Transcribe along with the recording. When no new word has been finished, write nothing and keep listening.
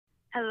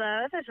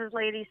Hello, this is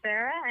Lady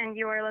Sarah, and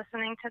you are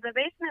listening to the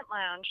Basement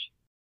Lounge.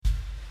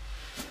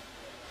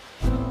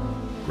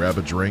 Grab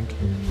a drink,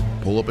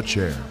 pull up a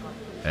chair,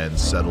 and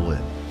settle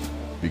in,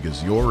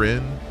 because you're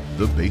in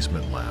the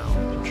Basement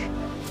Lounge.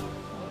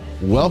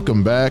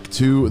 Welcome back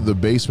to the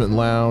Basement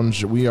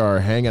Lounge. We are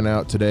hanging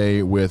out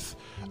today with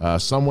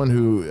someone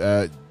who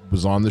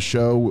was on the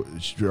show,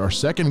 our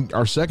second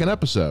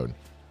episode,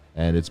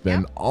 and it's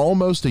been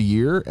almost a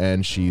year,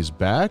 and she's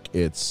back.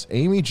 It's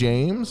Aimee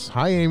James.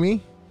 Hi,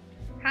 Aimee.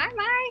 Hi,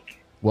 Mike.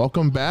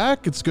 Welcome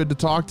back. It's good to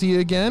talk to you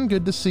again.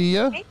 Good to see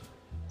you. Hey,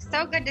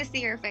 so good to see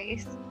your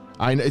face.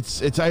 I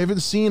haven't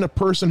seen a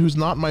person who's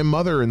not my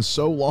mother in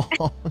so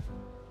long.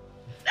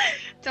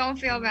 Don't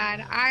feel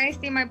bad. I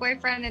see my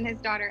boyfriend and his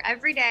daughter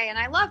every day, and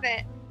I love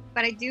it.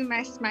 But I do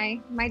miss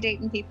my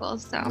dating people.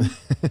 So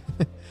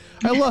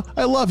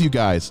I love you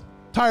guys.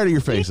 Tired of your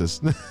faces.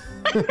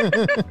 I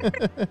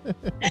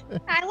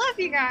love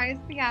you guys.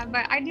 Yeah,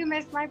 but I do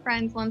miss my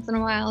friends once in a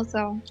while.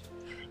 So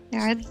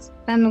yeah, it's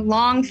been a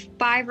long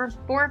 4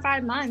 or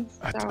 5 months.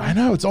 So. I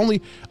know. It's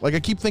only like I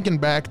keep thinking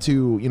back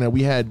to,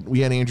 we had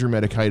Andrew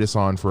Medikitis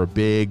on for a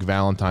big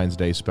Valentine's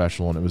Day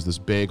special, and it was this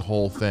big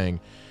whole thing,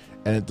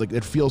 and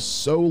it feels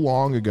so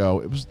long ago.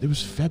 It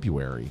was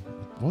February.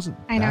 It wasn't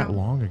that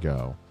long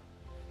ago.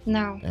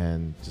 No.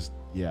 And just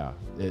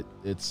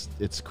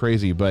it's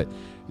crazy. But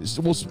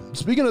well,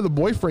 speaking of the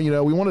boyfriend,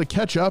 we wanted to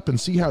catch up and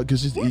see how,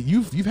 because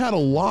you've had a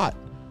lot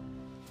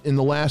in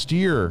the last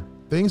year.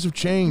 Things have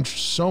changed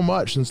so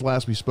much since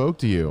last we spoke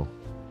to you.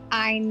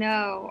 I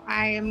know.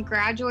 I am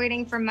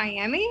graduating from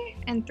Miami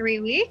in 3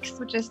 weeks,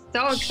 which is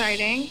so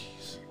exciting.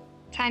 Jeez.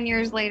 10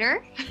 years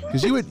later.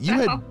 Because you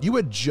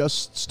had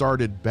just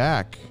started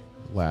back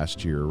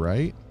last year,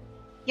 right?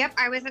 Yep,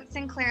 I was at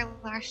Sinclair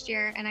last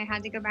year, and I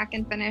had to go back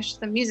and finish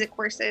some music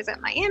courses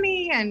at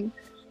Miami,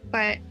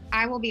 but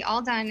I will be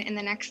all done in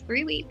the next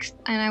 3 weeks,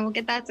 and I will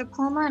get that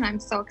diploma, and I'm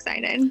so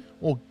excited.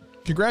 Well,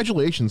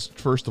 congratulations,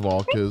 first of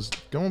all, because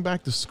going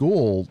back to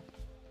school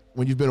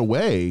when you've been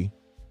away,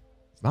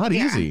 it's not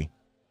easy.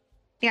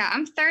 Yeah,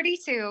 I'm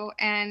 32,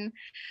 and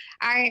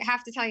I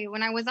have to tell you,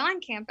 when I was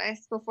on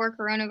campus before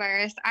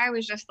coronavirus, I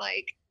was just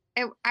like,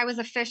 I was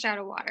a fish out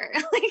of water.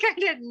 Like, I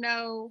didn't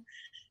know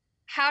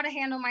how to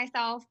handle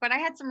myself, but I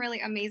had some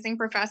really amazing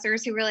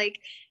professors who were like,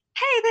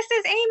 hey, this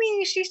is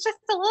Aimee. She's just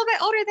a little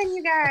bit older than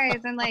you guys,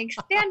 and like,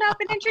 stand up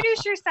and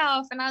introduce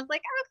yourself. And I was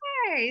like,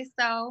 okay.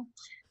 So,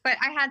 but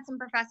I had some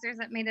professors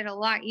that made it a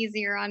lot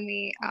easier on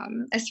me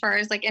as far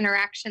as like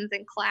interactions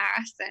in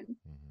class. And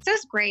so it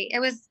was great.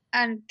 It was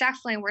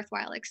definitely a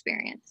worthwhile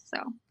experience.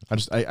 So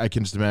I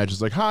can just imagine.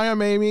 It's like, hi,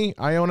 I'm Aimee.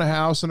 I own a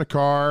house and a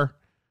car,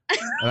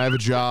 and I have a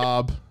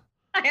job.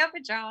 I have a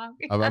job.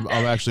 Yeah. I'm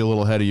actually a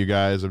little ahead of you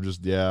guys. I'm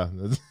just,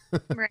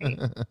 Right.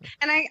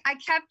 And I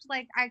kept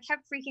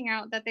freaking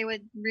out that they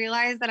would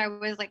realize that I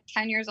was like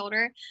 10 years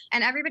older,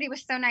 and everybody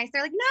was so nice.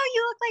 They're like, no,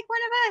 you look like one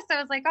of us.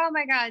 I was like, oh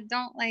my God,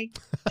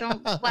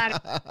 don't flatter.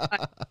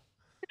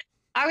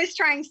 I was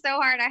trying so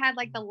hard. I had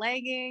like the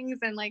leggings,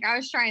 and like I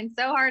was trying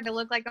so hard to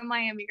look like a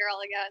Miami girl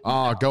again.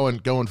 Oh, so.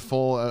 going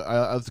full.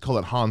 I have to call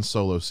it Han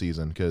Solo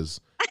season, because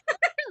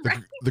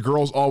right. the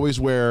girls always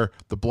wear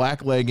the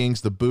black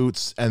leggings, the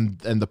boots, and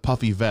the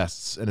puffy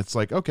vests, and it's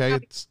like, okay,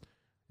 it's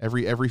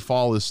every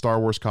fall is Star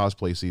Wars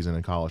cosplay season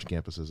in college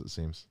campuses, it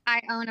seems.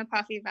 I own a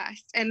puffy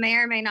vest. It may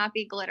or may not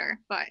be glitter,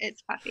 but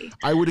it's puffy.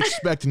 I would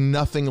expect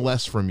nothing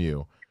less from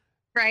you.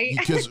 Right.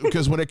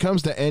 Because when it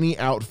comes to any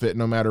outfit,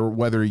 no matter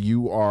whether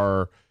you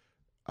are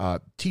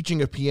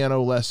teaching a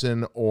piano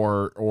lesson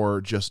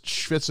or just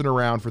schwitzing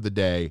around for the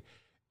day,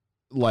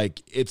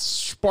 like, it's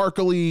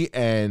sparkly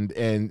and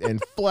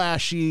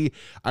flashy.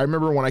 I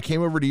remember when I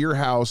came over to your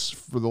house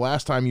for the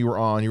last time you were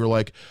on, you were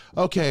like,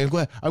 okay,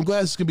 I'm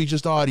glad this can be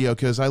just audio,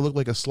 because I look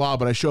like a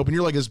slob. And I show up and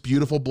you're like this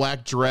beautiful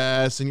black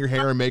dress and your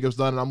hair and makeup's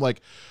done, and I'm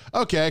like,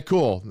 okay,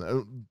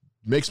 cool.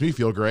 Makes me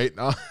feel great.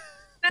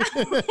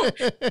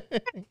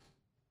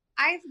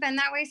 I've been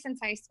that way since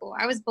high school.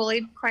 I was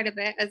bullied quite a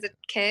bit as a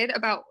kid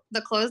about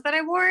the clothes that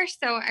I wore.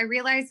 So I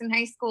realized in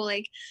high school,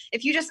 like,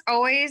 if you just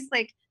always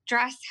like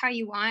dress how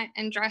you want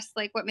and dress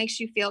like what makes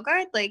you feel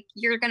good, like,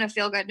 you're going to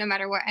feel good no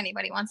matter what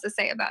anybody wants to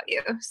say about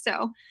you.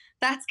 So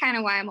that's kind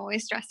of why I'm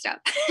always dressed up.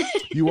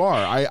 You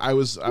are. I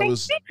was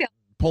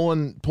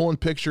pulling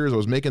pictures. I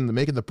was making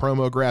the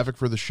promo graphic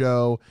for the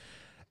show.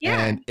 Yeah.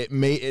 And it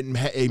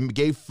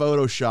gave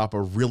Photoshop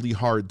a really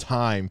hard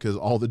time, because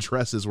all the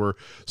dresses were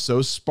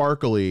so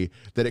sparkly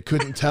that it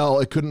couldn't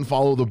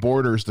follow the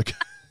borders.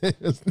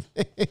 That's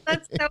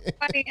so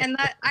funny. And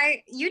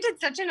you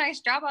did such a nice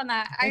job on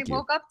that. Thank you.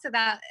 Woke up to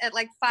that at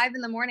like 5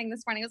 a.m.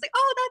 this morning. I was like,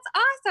 oh,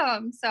 that's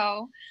awesome.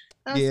 So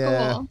that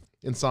was cool.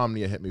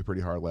 Insomnia hit me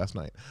pretty hard last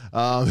night.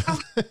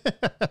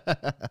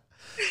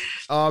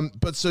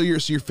 But so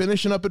you're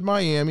finishing up at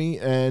Miami,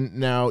 and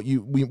now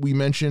we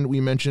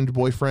mentioned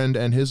boyfriend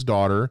and his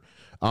daughter.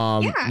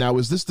 Now,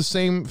 is this the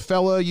same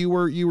fella you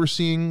were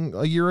seeing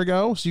a year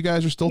ago? So you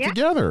guys are still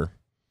together?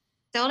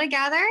 Still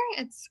together.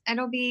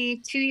 It'll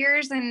be 2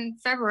 years in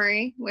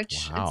February,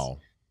 which wow.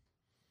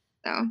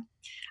 So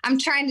I'm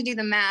trying to do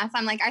the math.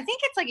 I'm like, I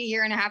think it's like a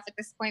year and a half at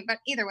this point, but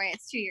either way,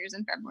 it's 2 years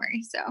in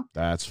February. So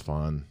That's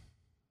fun.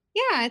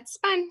 yeah, it's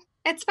fun.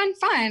 It's been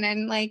fun.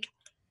 And like,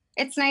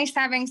 it's nice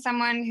having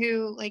someone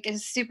who like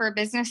is super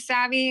business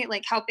savvy,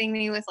 like helping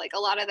me with like a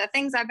lot of the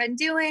things I've been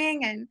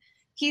doing. And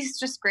he's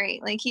just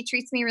great. Like he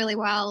treats me really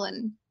well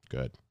and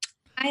Good.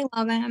 I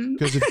love him.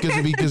 Because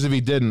if he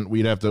didn't,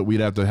 we'd have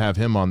to have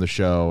him on the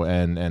show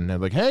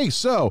and like, hey,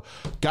 so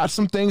got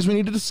some things we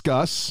need to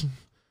discuss.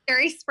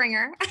 Jerry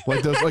Springer.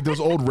 like those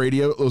old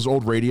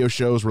radio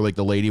shows where like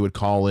the lady would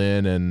call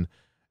in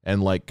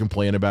and like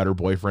complain about her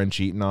boyfriend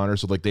cheating on her.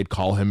 So like they'd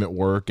call him at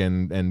work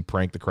and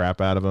prank the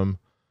crap out of him.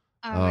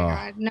 Oh my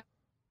God. No.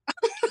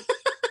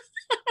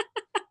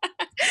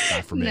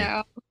 Not for me.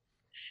 No.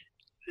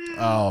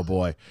 Oh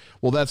boy.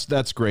 Well,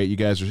 that's great. You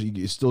guys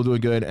are still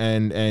doing good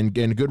and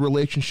good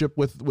relationship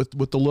with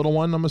the little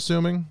one, I'm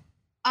assuming.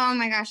 Oh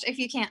my gosh. If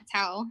you can't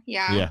tell.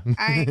 Yeah.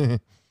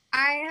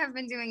 I have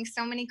been doing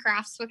so many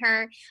crafts with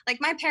her. Like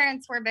my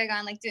parents were big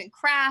on like doing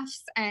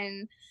crafts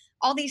and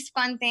all these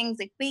fun things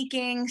like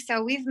baking.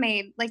 So we've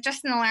made like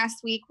just in the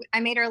last week, I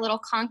made her a little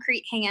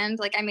concrete hand.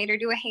 Like I made her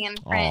do a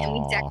hand print and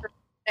we decorated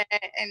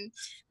it. And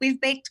we've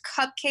baked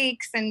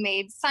cupcakes and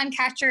made sun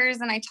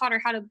catchers. And I taught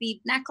her how to bead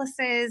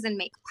necklaces and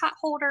make pot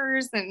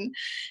holders. And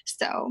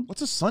so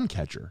what's a sun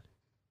catcher?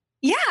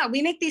 Yeah,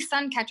 we make these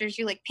sun catchers.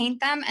 You like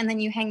paint them and then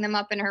you hang them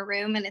up in her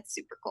room and it's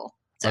super cool.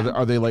 So,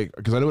 are they like,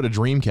 because I know what a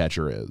dream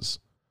catcher is.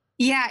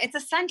 Yeah, it's a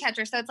sun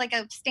catcher. So it's like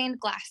a stained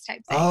glass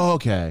type thing. Oh,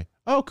 okay.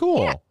 Oh,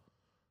 cool.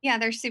 Yeah,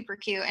 they're super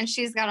cute. And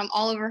she's got them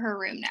all over her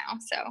room now.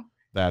 So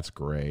that's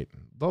great.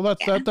 Well,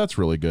 that's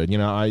really good. You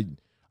know,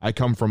 I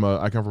come from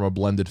a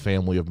blended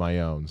family of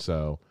my own.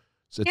 So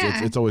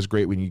it's always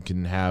great when you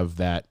can have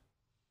that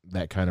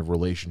kind of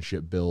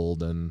relationship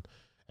build and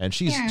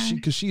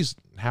because she's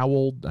how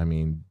old? I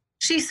mean,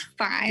 she's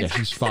 5. Yeah,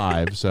 she's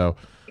 5. so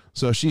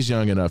she's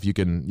young enough. You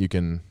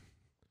can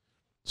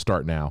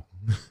start now.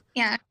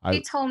 Yeah.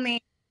 She told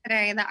me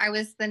today that I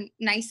was the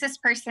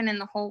nicest person in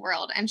the whole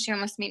world and she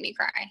almost made me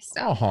cry.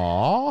 So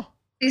Aww.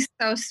 She's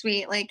so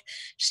sweet. Like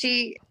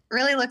she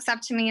really looks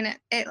up to me and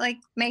it like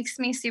makes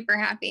me super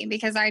happy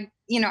because I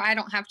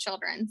don't have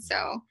children.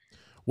 So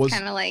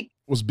kind of like,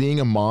 was being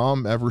a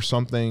mom ever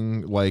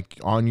something like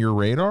on your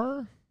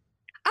radar?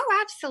 Oh,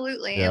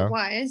 absolutely. Yeah. It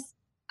was.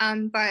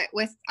 But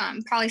with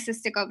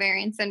polycystic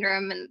ovarian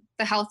syndrome and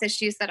the health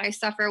issues that I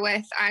suffer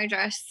with,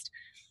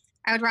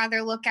 I would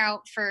rather look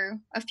out for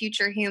a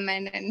future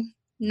human and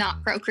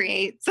not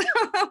procreate. So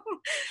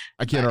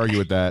I can't argue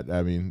with that.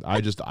 I mean,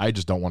 I just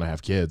don't want to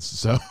have kids.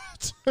 So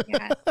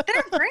yeah,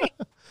 they're great,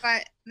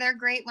 but they're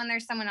great when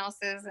there's someone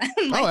else's.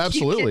 Like, oh,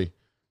 absolutely.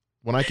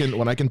 When I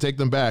can take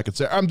them back and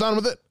say, I'm done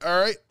with it. All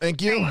right.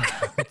 Thank you.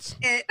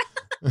 Right.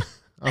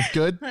 I'm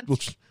good. We'll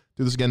do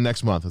this again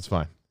next month. It's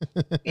fine.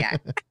 Yeah.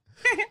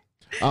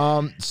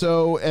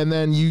 So, and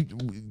then you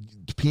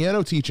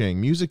piano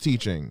teaching, music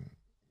teaching.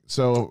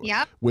 So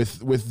yep. with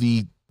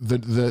the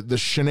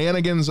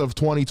shenanigans of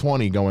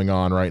 2020 going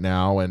on right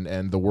now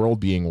and the world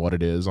being what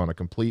it is on a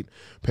complete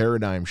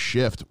paradigm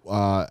shift,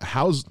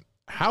 how's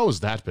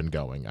that been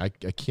going? I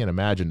can't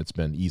imagine it's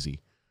been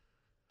easy.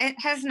 It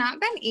has not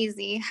been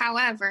easy.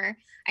 However,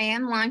 I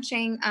am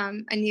launching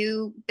a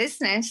new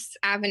business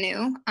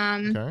avenue.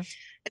 Okay.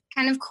 It's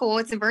kind of cool.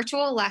 It's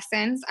virtual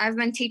lessons. I've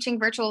been teaching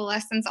virtual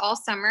lessons all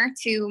summer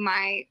to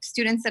my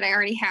students that I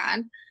already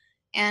had.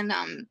 And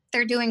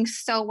they're doing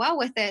so well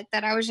with it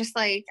that I was just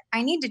like,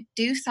 I need to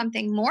do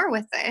something more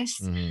with this.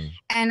 Mm-hmm.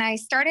 And I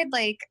started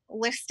like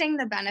listing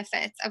the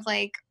benefits of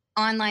like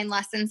online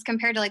lessons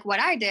compared to like what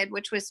I did,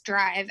 which was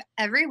drive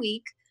every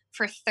week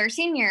for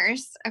 13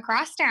 years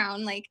across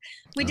town. Like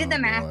we did the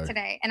math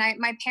today and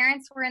my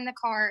parents were in the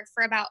car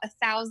for about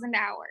 1,000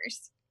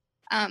 hours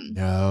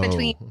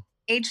between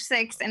age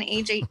 6 and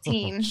age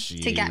 18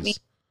 to get me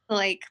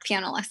like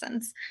piano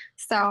lessons.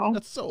 So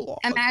that's so long.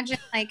 Imagine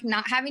like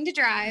not having to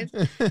drive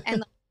and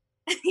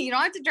like, you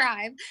don't have to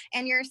drive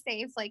and you're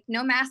safe, like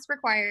no mask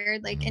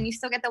required, like, and you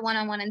still get the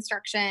one-on-one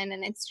instruction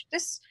and it's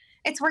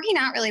working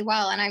out really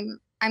well. And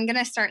I'm going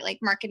to start like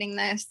marketing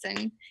this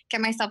and get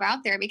myself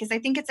out there because I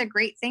think it's a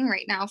great thing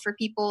right now for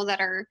people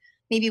that are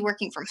maybe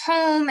working from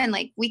home and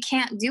like, we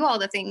can't do all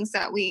the things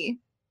that we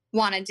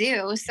want to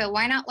do. So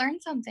why not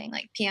learn something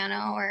like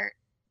piano or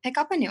pick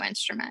up a new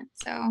instrument?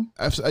 So,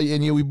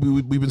 and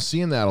we've been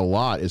seeing that a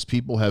lot as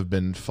people have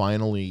been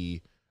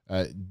finally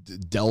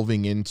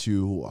delving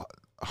into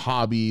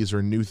hobbies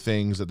or new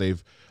things that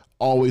they've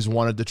always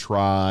wanted to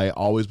try,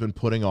 always been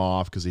putting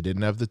off because they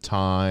didn't have the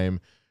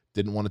time,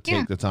 didn't want to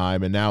take the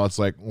time, and now it's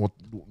like, what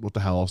the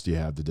hell else do you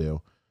have to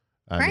do?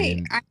 I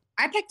mean,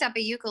 I picked up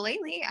a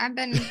ukulele. I've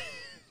been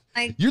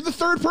like, you're the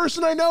third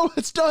person I know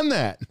that's done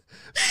that.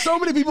 So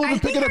many people have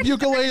been picking up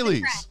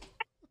ukuleles.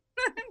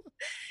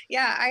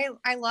 Yeah,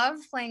 I love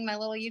playing my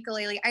little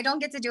ukulele. I don't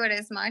get to do it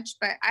as much,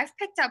 but I've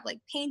picked up like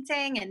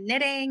painting and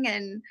knitting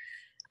and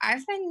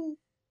I've been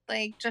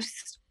like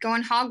just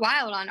going hog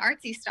wild on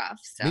artsy stuff.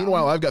 So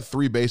meanwhile, I've got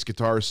 3 bass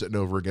guitars sitting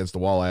over against the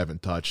wall I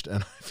haven't touched,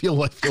 and I feel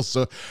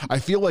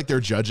like they're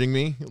judging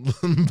me.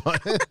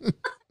 But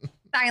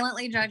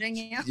silently judging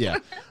you. Yeah.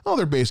 Oh,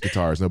 they're bass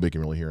guitars. Nobody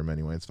can really hear them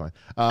anyway. It's fine.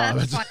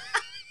 That's funny.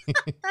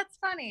 That's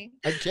funny.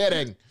 I'm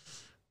kidding.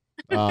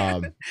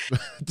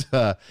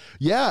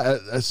 Yeah,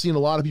 I've seen a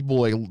lot of people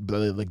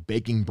like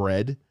baking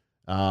bread,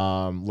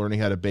 learning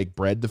how to bake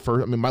bread. I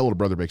mean, my little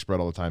brother bakes bread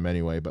all the time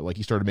anyway, but like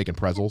he started making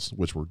pretzels,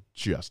 which were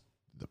just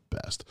the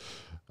best.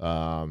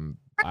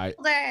 I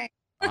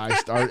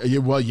started,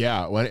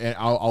 yeah, and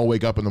I'll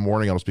wake up in the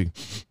morning, I'll speak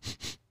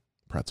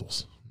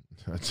pretzels.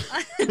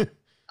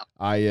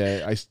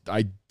 I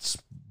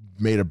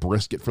made a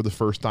brisket for the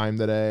first time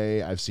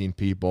today. I've seen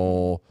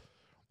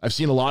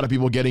a lot of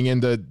people getting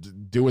into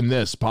doing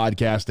this,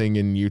 podcasting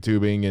and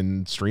YouTubing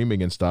and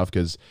streaming and stuff,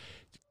 because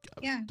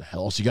the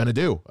hell else you gonna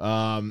do?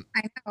 I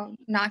know,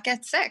 not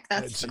get sick.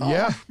 That's the goal.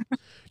 Yeah.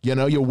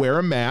 You wear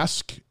a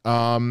mask,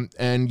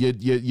 and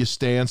you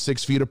stand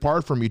 6 feet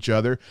apart from each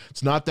other.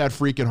 It's not that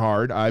freaking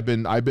hard. I've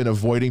been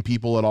avoiding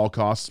people at all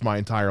costs my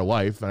entire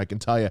life, and I can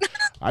tell you,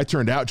 I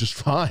turned out just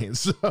fine.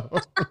 So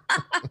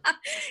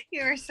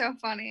you are so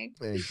funny.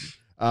 Thank you.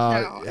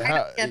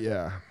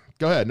 Yeah.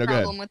 Go ahead. No, go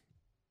ahead.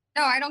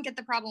 No, I don't get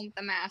the problem with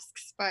the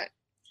masks, but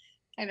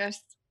I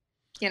just,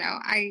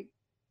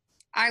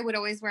 I would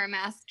always wear a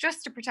mask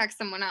just to protect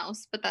someone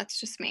else, but that's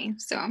just me.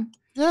 So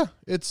yeah,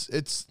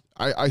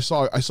 I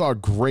saw a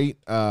great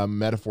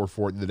metaphor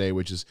for it today,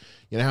 which is,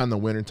 how in the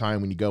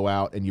wintertime when you go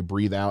out and you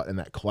breathe out and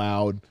that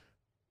cloud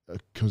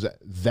comes out,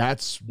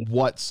 that's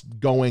what's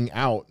going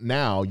out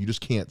now. You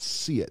just can't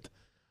see it.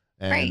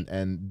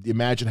 And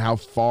imagine how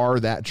far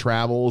that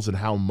travels and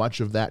how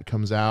much of that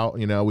comes out.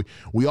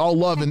 We all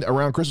love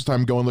around Christmas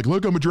time going like,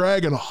 look, I'm a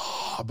dragon.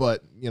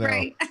 But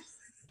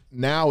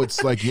now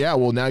it's like, yeah,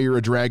 well, now you're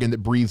a dragon that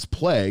breathes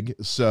plague.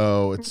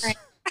 So it's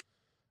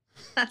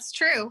that's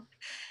true.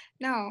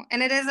 No,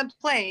 and it is a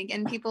plague,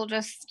 and people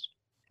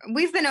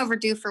we've been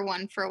overdue for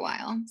one for a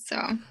while.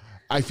 So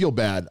I feel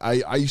bad.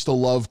 I used to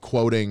love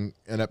quoting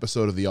an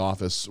episode of The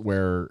Office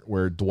where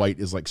Dwight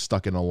is like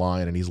stuck in a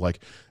line and he's like,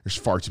 there's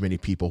far too many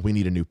people. We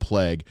need a new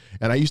plague.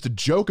 And I used to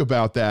joke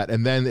about that.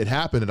 And then it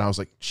happened and I was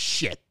like,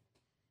 shit,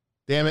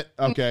 damn it.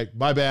 Okay.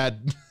 My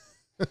bad.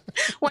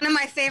 One of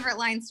my favorite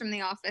lines from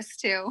The Office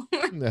too.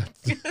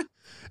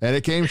 And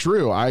it came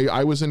true.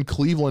 I was in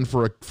Cleveland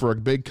for a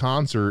big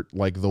concert,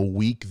 like the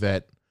week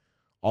that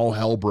all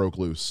hell broke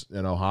loose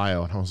in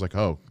Ohio. And I was like,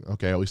 oh,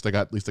 okay. At least I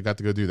got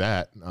to go do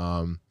that.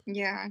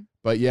 Yeah.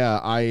 But yeah,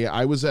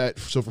 I was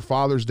so for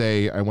Father's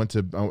Day,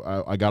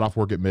 I got off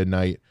work at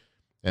midnight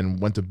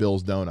and went to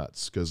Bill's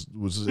Donuts because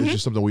it's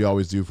just something we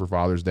always do for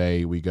Father's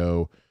Day. We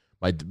go,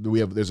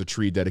 there's a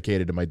tree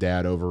dedicated to my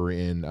dad over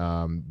in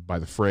by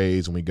the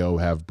Phrase, and we go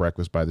have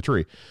breakfast by the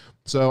tree.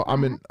 So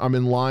I'm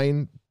in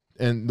line,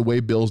 and the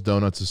way Bill's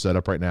Donuts is set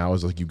up right now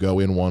is like you go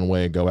in one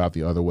way and go out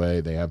the other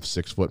way. They have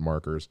 6-foot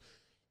markers,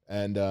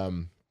 and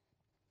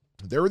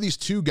there were these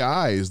 2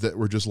 guys that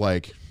were just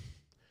like,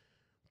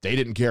 they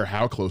didn't care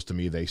how close to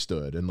me they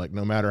stood. And like,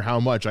 no matter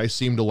how much I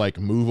seemed to like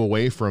move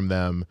away from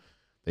them,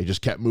 they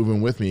just kept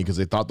moving with me because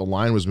they thought the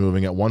line was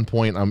moving. At one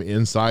point, I'm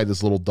inside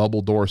this little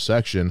double door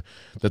section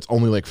that's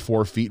only like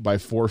 4 feet by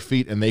 4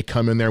 feet. And they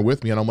come in there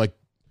with me. And I'm like,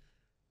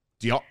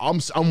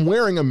 I'm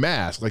wearing a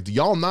mask. Like, do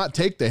y'all not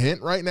take the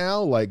hint right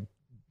now? Like,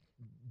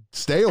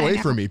 stay away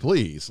from me,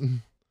 please.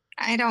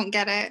 I don't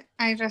get it.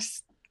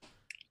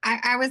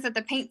 I was at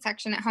the paint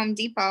section at Home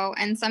Depot,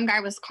 and some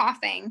guy was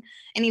coughing,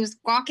 and he was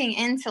walking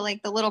into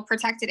like the little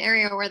protected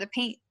area where the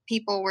paint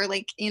people were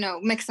like,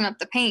 mixing up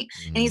the paint.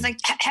 And he's like,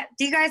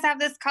 do you guys have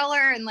this color?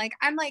 And like,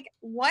 I'm like,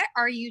 what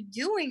are you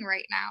doing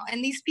right now?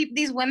 And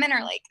these women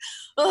are like,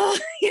 oh,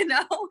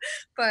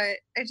 but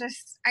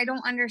I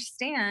don't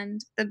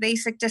understand the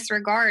basic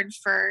disregard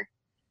for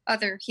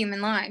other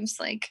human lives.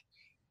 Like,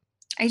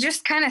 I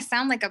just kind of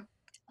sound like a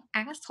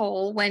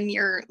asshole when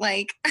you're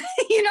like,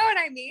 you know what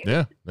I mean?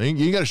 Yeah,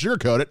 you gotta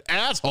sugarcoat it,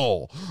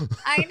 asshole.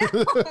 I know.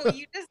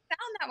 You just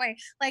sound that way,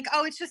 like,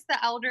 oh, it's just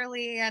the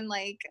elderly, and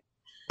like,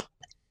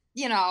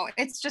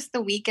 it's just the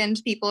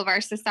weakened people of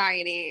our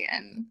society.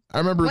 And I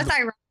remember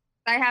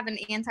I have an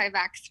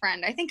anti-vax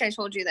friend, I think I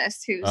told you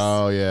this, who's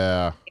oh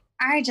yeah,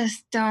 I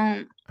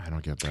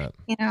don't get that.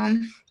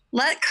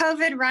 Let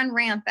COVID run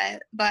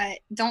rampant, but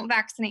don't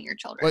vaccinate your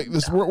children. Like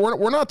this,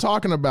 we're not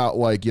talking about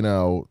like,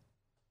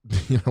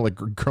 like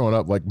growing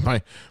up, like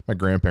my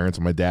grandparents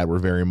and my dad were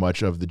very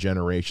much of the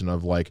generation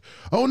of like,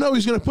 oh no,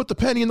 he's going to put the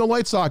penny in the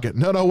light socket.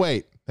 No,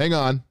 wait, hang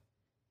on.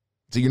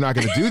 So you're not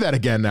going to do that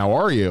again now,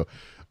 are you?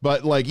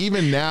 But like,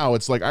 even now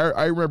it's like,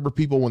 I remember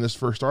people when this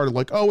first started,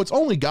 like, oh, it's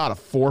only got a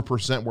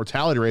 4%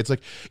 mortality rate. It's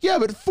like, yeah,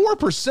 but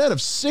 4%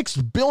 of 6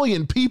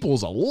 billion people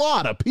is a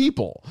lot of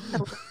people. A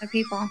lot of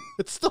people.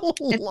 It's still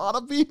a lot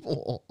of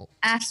people.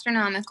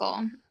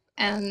 Astronomical.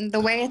 And the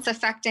way it's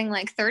affecting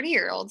like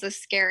 30-year-olds is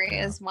scary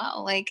as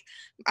well. Like,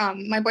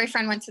 my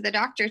boyfriend went to the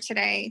doctor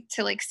today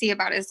to like see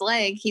about his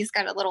leg. He's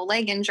got a little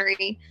leg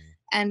injury,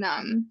 and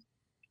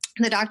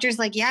the doctor's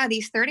like, yeah,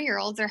 these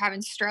 30-year-olds are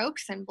having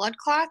strokes and blood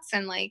clots,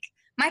 and like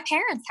my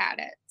parents had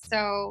it.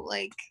 So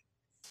like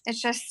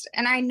it's just,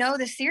 and I know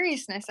the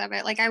seriousness of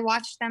it. Like I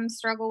watched them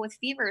struggle with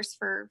fevers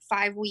for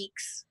 5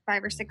 weeks,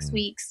 5 or 6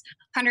 weeks,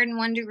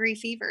 101-degree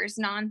fevers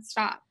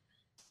nonstop.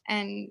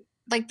 And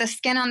like the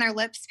skin on their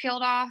lips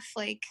peeled off,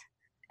 like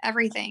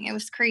everything. It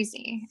was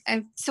crazy.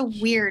 It's a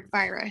weird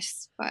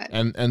virus, but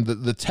and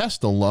the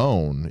test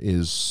alone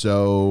is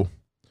so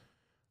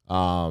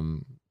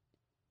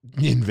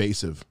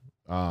invasive.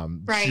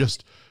 Right.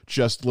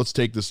 Just let's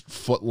take this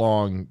foot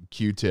long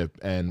Q-tip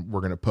and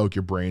we're gonna poke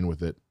your brain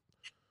with it.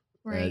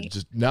 right.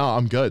 No,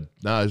 I'm good.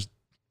 No,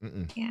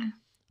 Yeah.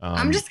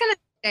 I'm just gonna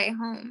stay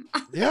home.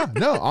 Yeah,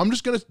 no, I'm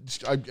just gonna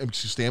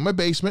stay in my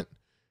basement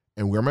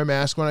and wear my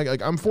mask when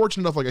I'm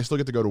fortunate enough, like I still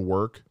get to go to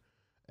work,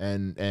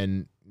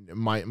 and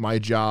my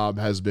job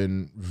has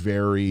been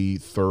very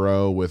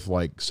thorough with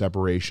like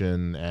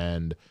separation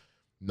and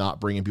not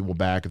bringing people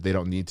back if they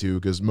don't need to,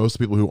 because most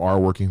people who are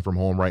working from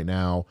home right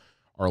now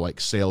are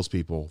like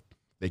salespeople.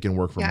 They can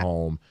work from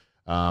home.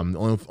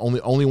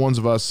 Only ones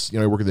of us,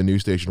 I work at the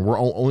news station. We're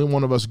only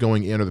one of us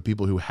going in are the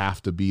people who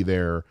have to be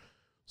there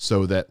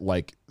so that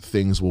like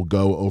things will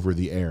go over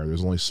the air.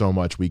 There's only so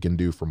much we can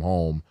do from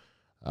home.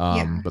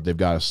 But they've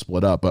got to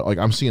split up. But like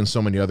I'm seeing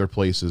so many other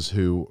places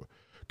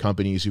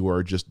companies who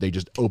are they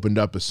just opened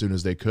up as soon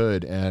as they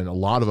could, and a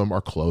lot of them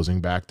are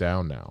closing back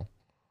down now.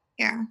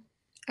 Yeah.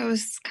 It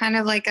was kind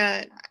of like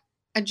a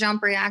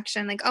jump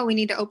reaction, like, oh, we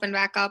need to open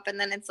back up, and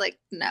then it's like,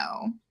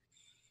 no.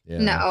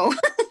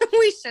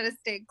 We should have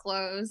stayed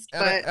closed.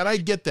 And I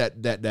get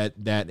that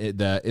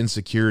the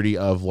insecurity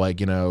of like,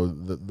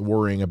 the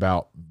worrying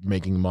about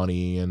making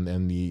money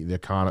and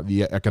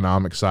the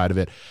economic side of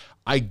it.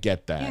 I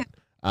get that.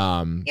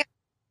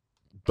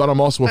 But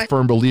I'm also a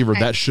firm believer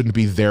that shouldn't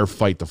be their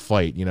fight to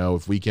fight.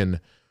 If we can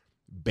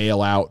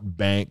bail out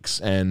banks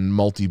and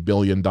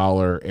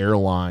multi-billion-dollar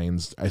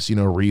airlines, I see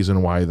no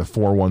reason why the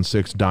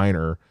 416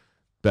 diner,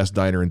 best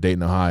diner in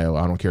Dayton, Ohio,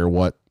 I don't care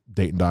what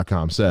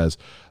Dayton.com says,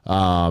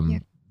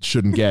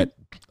 shouldn't get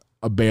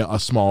a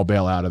small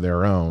bailout of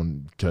their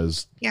own,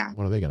 because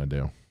what are they going to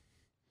do?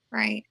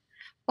 Right.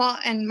 Well,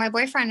 and my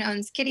boyfriend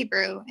owns Kitty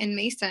Brew in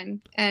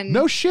Mason. And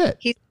no shit.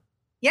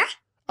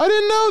 I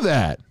didn't know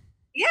that.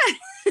 Yeah.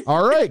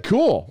 All right,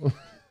 cool.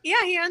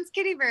 Yeah, he owns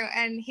Kitty Brew,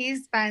 and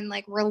he's been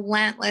like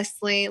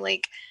relentlessly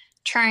like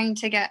trying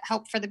to get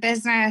help for the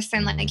business,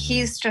 and like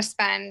he's just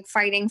been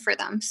fighting for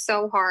them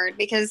so hard,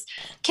 because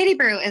Kitty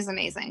Brew is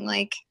amazing.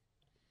 Like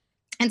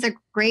it's a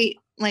great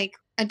like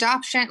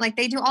adoption. Like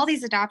they do all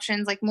these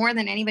adoptions like more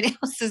than anybody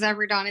else has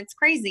ever done. It's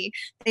crazy.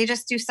 They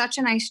just do such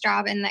a nice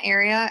job in the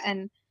area,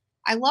 and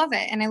I love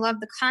it, and I love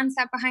the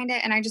concept behind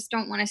it, and I just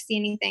don't want to see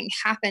anything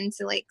happen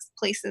to like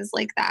places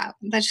like that.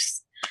 That's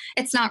just,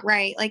 it's not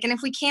right. Like, and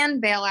if we can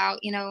bail out,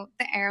 the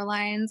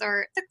airlines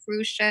or the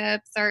cruise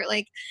ships, or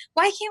like,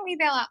 why can't we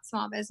bail out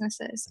small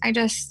businesses? I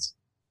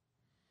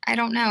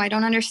don't know. I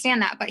don't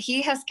understand that. But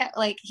he has kept,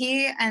 like,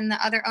 he and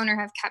the other owner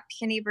have kept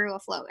Kitty Brew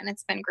afloat, and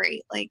it's been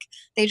great. Like,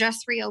 they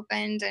just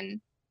reopened,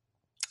 and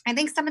I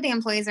think some of the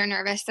employees are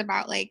nervous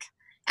about, like,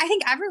 I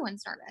think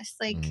everyone's nervous.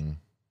 Like,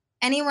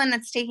 anyone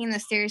that's taking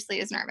this seriously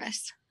is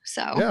nervous.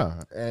 So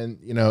yeah, and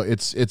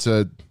it's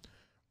a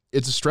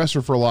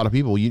stressor for a lot of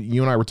people.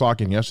 You and I were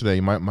talking yesterday.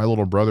 My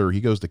little brother, he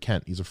goes to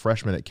Kent. He's a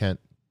freshman at Kent,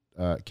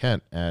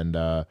 and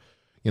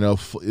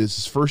it's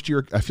his first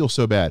year. I feel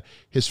so bad.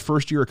 His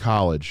first year of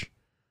college,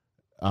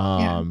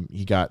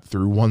 he got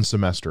through one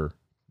semester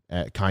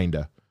at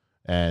kinda,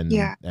 and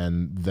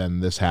then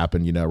this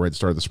happened. Right at the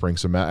start of the spring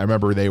semester. I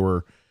remember they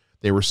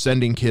were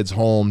sending kids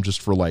home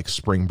just for like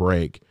spring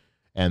break.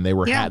 And they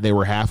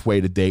were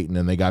halfway to Dayton,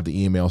 and they got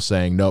the email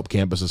saying, "Nope,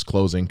 campus is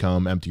closing.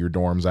 Come empty your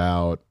dorms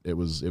out." It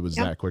was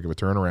that quick of a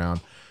turnaround,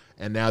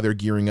 and now they're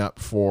gearing up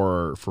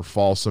for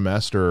fall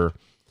semester,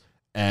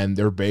 and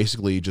they're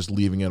basically just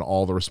leaving it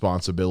all the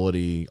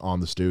responsibility on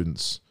the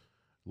students.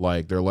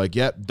 Like they're like,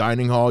 "Yep,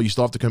 dining hall. You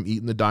still have to come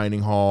eat in the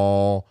dining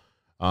hall.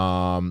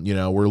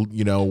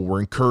 We're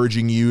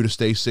encouraging you to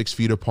stay 6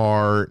 feet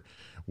apart.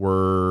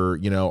 We're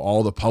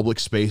all the public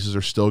spaces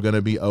are still going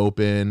to be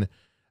open."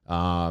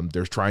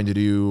 They're trying to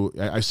do,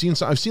 I've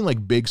seen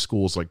like big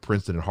schools like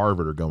Princeton and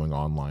Harvard are going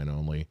online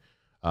only.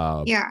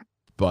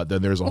 But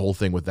then there's a whole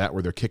thing with that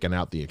where they're kicking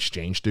out the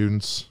exchange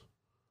students.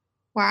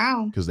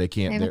 Wow. Because they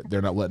can't,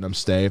 they're not letting them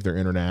stay if they're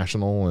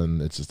international,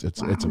 and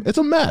it's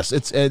a mess.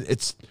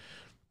 It's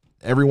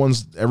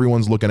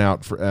everyone's looking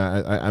out for,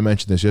 I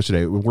mentioned this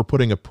yesterday. We're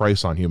putting a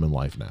price on human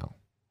life now.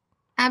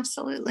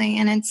 Absolutely.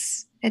 And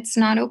it's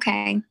not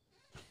okay.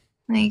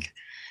 Like,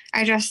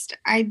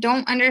 I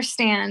don't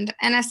understand.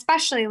 And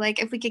especially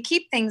like if we could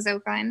keep things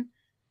open,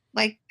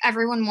 like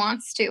everyone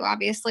wants to,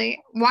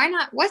 obviously, why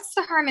not? What's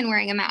the harm in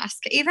wearing a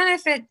mask? Even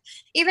if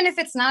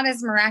it's not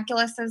as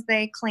miraculous as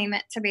they claim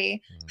it to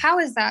be, how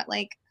is that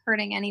like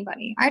hurting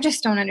anybody? I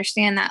just don't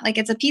understand that. Like,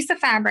 it's a piece of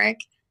fabric.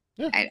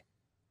 Yeah.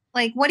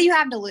 Like, what do you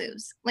have to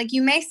lose? Like,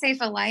 you may save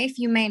a life,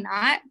 you may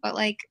not, but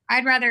like,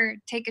 I'd rather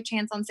take a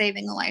chance on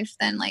saving a life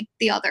than like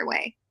the other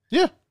way.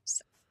 Yeah.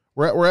 So.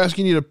 We're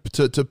asking you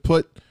to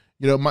put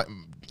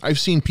I've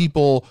seen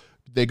people,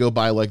 they go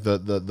buy like the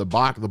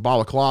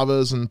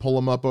balaclavas and pull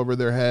them up over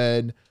their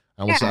head.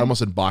 I almost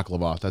said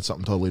baklava. That's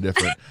something totally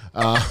different.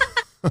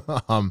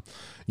 My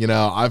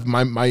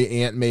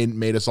aunt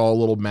made us all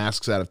little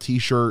masks out of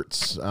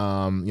t-shirts.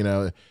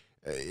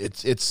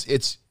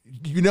 It's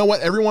you know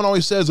what everyone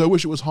always says, I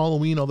wish it was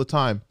Halloween all the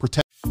time.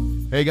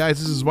 Hey guys,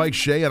 this is Mike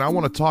Shea, and I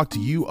want to talk to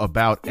you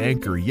about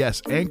Anchor.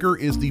 Yes, Anchor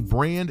is the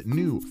brand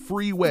new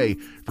free way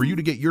for you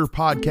to get your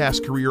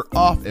podcast career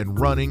off and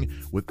running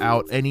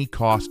without any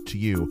cost to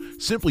you.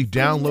 Simply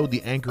download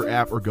the Anchor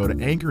app or go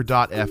to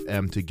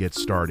anchor.fm to get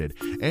started.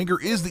 Anchor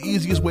is the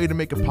easiest way to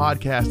make a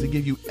podcast and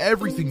give you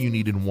everything you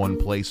need in one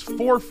place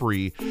for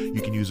free.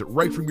 You can use it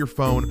right from your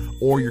phone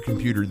or your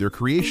computer. Their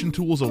creation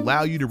tools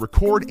allow you to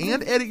record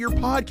and edit your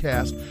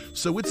podcast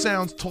so it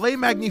sounds très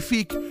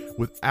magnifique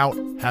without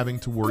having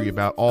to worry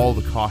about all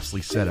the costly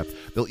setup.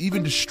 They'll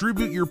even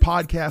distribute your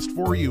podcast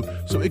for you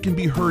so it can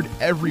be heard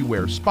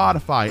everywhere.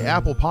 Spotify,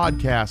 Apple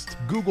Podcasts,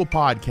 Google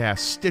Podcasts,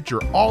 Stitcher,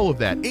 all of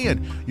that.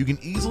 And you can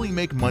easily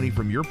make money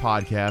from your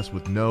podcast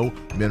with no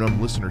minimum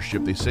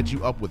listenership. They set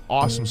you up with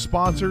awesome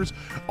sponsors.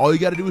 All you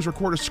got to do is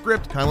record a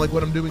script, kind of like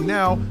what I'm doing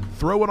now,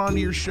 throw it onto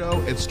your show,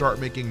 and start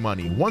making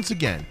money. Once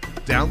again,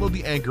 download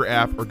the Anchor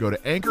app or go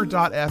to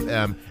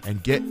anchor.fm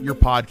and get your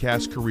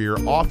podcast career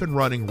off and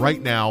running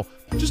right now.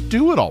 Just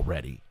do it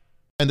already.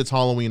 And it's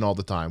Halloween all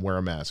the time. Wear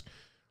a mask.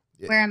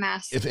 Wear a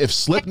mask. If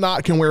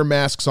Slipknot can wear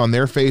masks on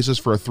their faces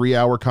for a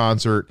 3-hour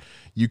concert,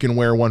 you can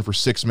wear one for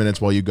 6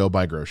 minutes while you go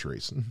buy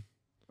groceries.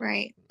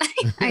 Right.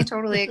 I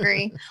totally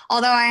agree.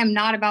 Although I am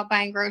not about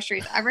buying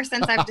groceries. Ever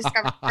since I've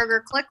discovered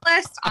Burger Click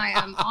List, I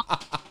am on.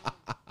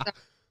 So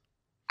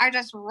I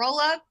just roll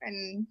up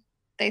and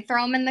they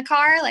throw them in the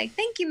car. Like,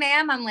 thank you,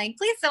 ma'am. I'm like,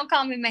 please don't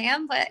call me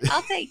ma'am, but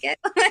I'll take it.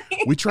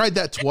 We tried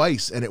that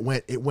twice, and it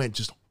went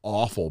just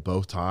awful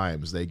both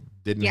times. They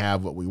didn't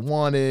have what we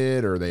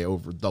wanted, or they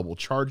double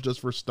charged us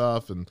for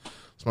stuff, and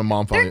so my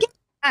mom finally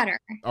better.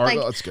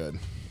 That's good.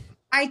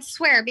 I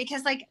swear,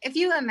 because like if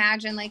you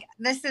imagine like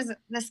this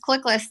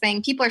click list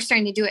thing, people are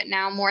starting to do it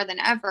now more than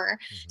ever.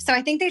 Mm-hmm. So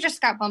I think they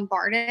just got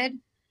bombarded,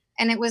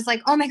 and it was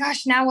like, oh my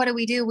gosh, now what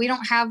do? We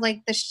don't have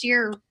like the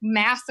sheer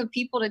mass of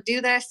people to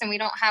do this, and we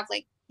don't have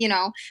like,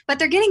 but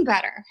they're getting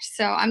better.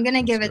 So I'm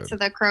gonna give it to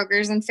the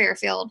Krogers in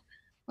Fairfield.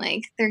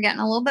 Like they're getting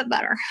a little bit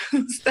better.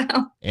 So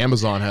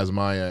Amazon has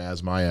my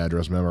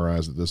address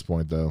memorized at this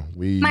point, though.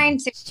 Mine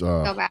too.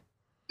 Feel bad.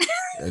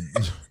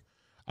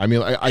 I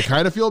mean, I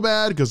kind of feel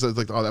bad because it's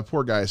like, oh, that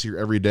poor guy is here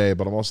every day.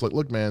 But I'm also like,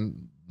 look,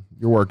 man,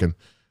 you're working,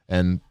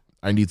 and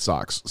I need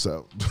socks.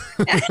 So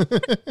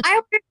I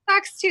ordered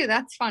socks too.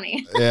 That's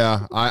funny.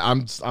 Yeah,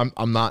 I'm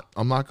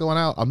not going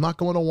out. I'm not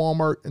going to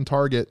Walmart and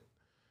Target.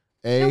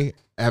 Nope.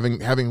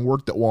 Having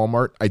worked at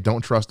Walmart, I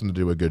don't trust them to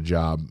do a good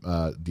job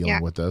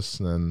dealing with this,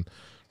 and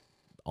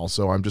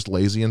also I'm just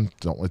lazy and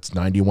it's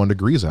 91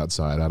 degrees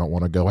outside. I don't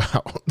want to go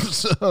out.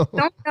 So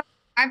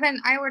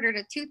I ordered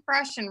a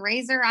toothbrush and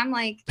razor. I'm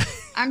like,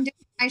 I'm doing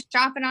my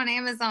shopping on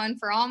Amazon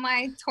for all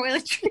my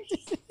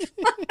toiletries.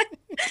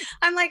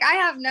 I'm like, I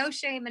have no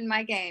shame in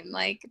my game.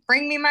 Like,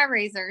 bring me my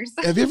razors.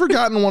 Have you ever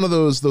gotten one of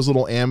those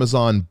little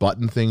Amazon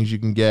button things you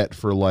can get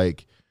for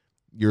like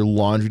your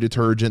laundry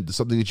detergent,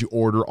 something that you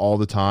order all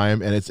the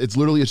time, and it's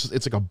literally it's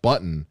like a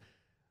button,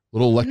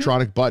 little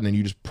electronic button, and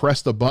you just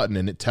press the button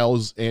and it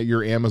tells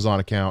your Amazon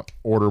account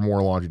order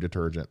more laundry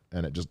detergent,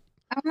 and it just,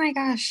 oh my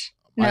gosh,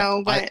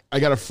 no. I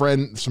got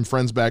some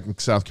friends back in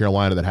South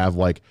Carolina that have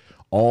like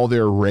all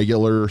their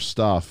regular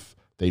stuff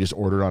they just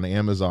ordered on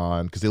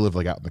Amazon because they live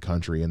like out in the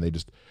country, and they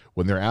just,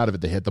 when they're out of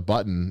it, they hit the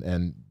button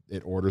and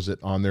it orders it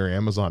on their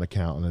Amazon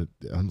account, and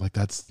I'm like,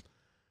 that's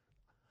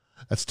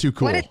too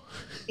cool.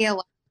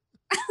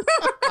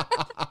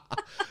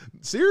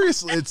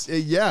 Seriously, it's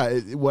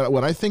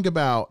when I think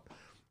about,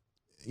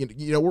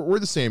 we're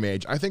the same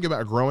age. I think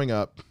about growing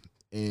up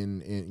in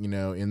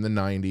the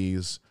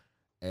 90s,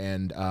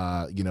 and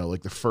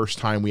like the first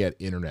time we had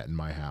internet in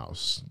my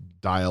house,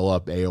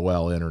 dial-up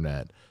AOL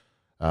internet,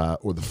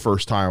 or the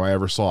first time I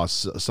ever saw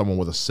someone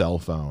with a cell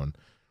phone.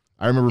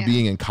 I remember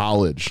being in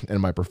college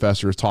and my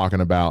professor was talking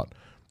about,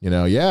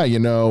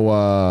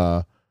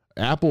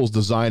 Apple's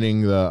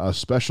designing a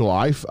special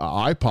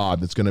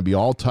iPod that's going to be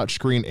all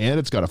touchscreen and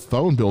it's got a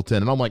phone built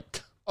in. And I'm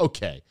like,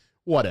 okay,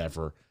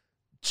 whatever.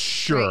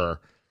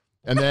 Sure.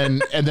 Right.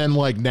 And then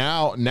like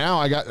now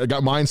I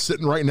got mine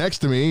sitting right next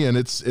to me, and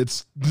it's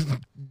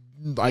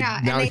and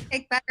they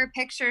take better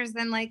pictures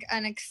than like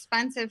an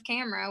expensive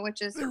camera,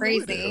 which is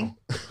crazy. Really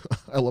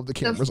I love the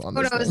cameras on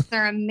this thing. Photos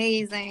are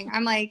amazing.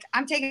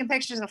 I'm taking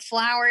pictures of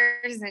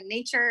flowers and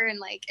nature, and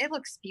like it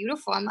looks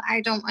beautiful.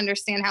 I don't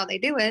understand how they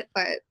do it,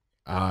 but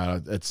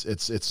it's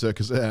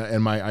because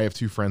I have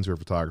two friends who are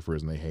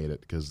photographers, and they hate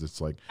it because it's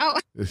like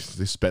they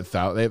spent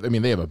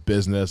they have a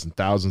business and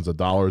thousands of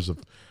dollars of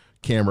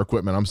camera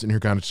equipment. I'm sitting here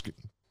kind of just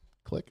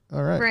click.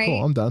 All right,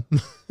 cool, I'm done.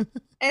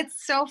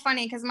 It's so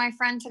funny because my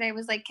friend today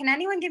was like, can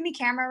anyone give me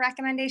camera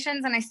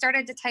recommendations? And I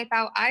started to type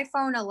out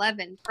iPhone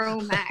 11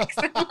 Pro Max.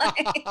 Like,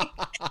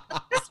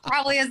 this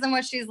probably isn't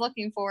what she's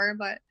looking for,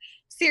 but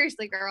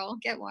seriously, girl,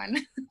 get one.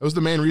 That was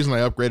the main reason I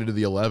upgraded to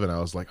the 11. I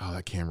was like, oh,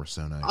 that camera's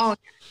so nice. Oh,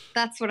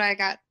 that's what I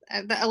got.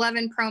 The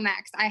 11 Pro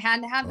Max. I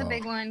had to have the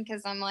big one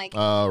because I'm like,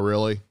 oh,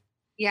 really?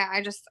 Yeah,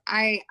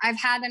 I've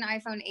had an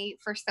iPhone 8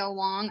 for so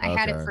long. I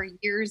had it for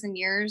years and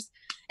years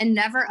and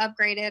never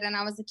upgraded. And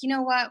I was like, you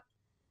know what?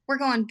 We're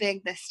going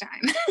big this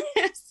time.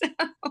 So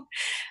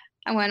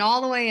I went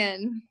all the way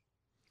in.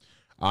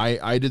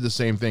 I did the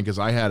same thing because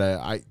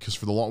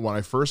because when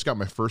I first got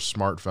my first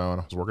smartphone,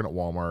 I was working at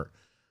Walmart.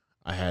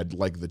 I had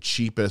like the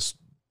cheapest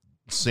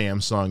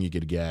Samsung you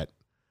could get,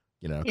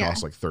 it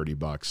cost like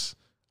 $30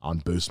 on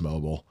Boost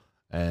Mobile.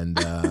 And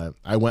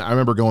I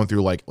remember going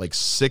through like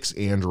 6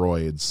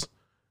 Androids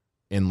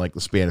in like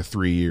the span of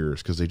 3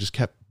 years because they just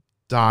kept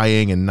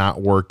dying and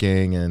not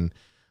working. And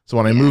so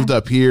when I moved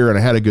up here and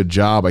I had a good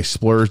job, I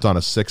splurged on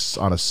a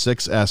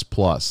 6S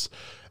Plus,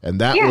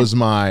 and that was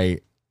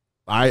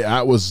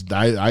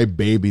I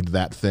babied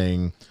that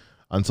thing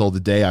until the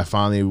day I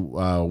finally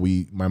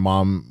we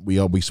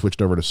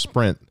switched over to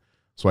Sprint.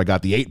 So I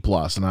got the 8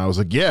 Plus, and I was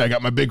like, yeah, I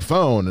got my big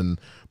phone.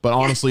 But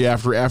honestly,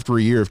 after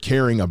a year of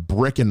carrying a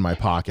brick in my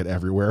pocket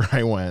everywhere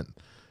I went,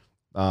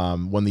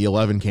 when the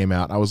 11 came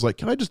out, I was like,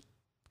 can I just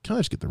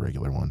get the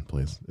regular one,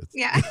 please?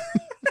 Yeah.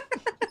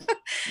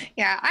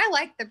 Yeah, I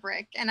like the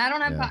brick, and I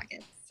don't have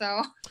pockets,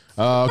 so.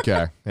 Oh,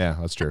 okay. Yeah,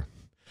 that's true.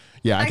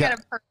 Yeah,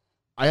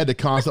 I had to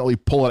constantly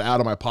pull it out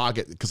of my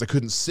pocket because I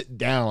couldn't sit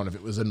down if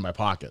it was in my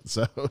pocket.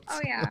 So. Oh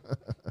yeah.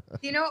 Do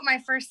you know what my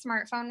first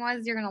smartphone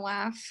was? You're gonna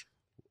laugh.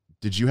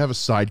 Did you have a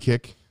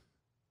Sidekick?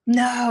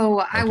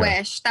 No, I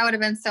wish. That would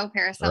have been so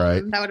Parasol.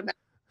 Right. That would have been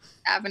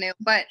Avenue.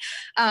 But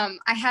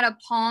I had a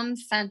Palm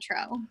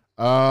Centro.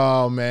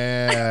 Oh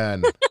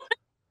man.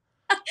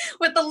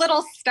 With the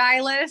little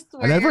stylus.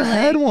 I never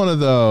had one of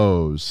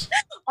those.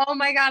 Oh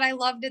my God, I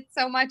loved it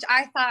so much.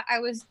 I thought I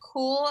was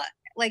cool,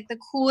 like the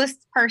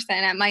coolest person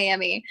at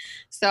Miami.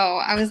 So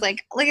I was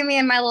like, look at me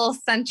in my little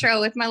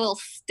Centro with my little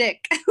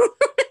stick.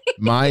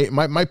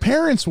 my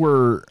parents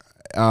were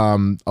a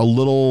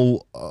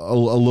little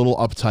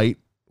uptight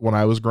when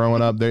I was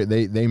growing up.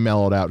 They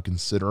mellowed out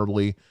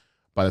considerably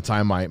by the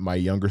time my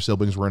younger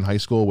siblings were in high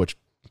school, which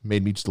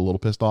made me just a little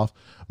pissed off.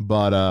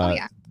 But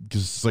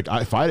because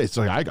it's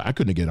like I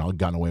couldn't have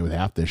gotten away with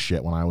half this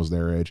shit when I was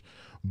their age.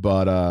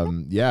 But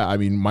yeah, I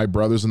mean, my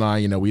brothers and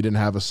I, we didn't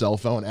have a cell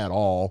phone at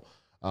all.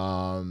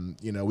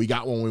 We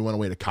got one when we went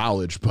away to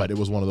college, but it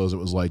was one of those. It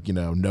was like,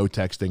 no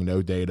texting,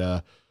 no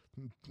data,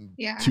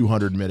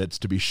 200 minutes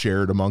to be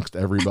shared amongst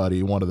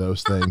everybody. One of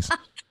those things.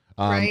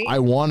 Right? I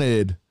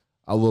wanted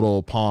a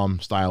little Palm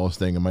stylus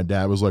thing, and my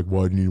dad was like,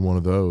 "Why do you need one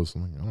of those?"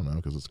 I'm like, "I don't know,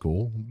 because it's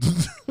cool."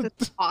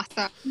 That's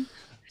awesome.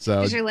 So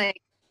because you're like,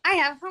 I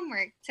have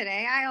homework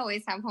today. I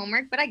always have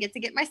homework, but I get to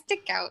get my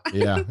stick out.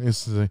 Yeah.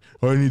 It's like,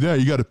 I need that.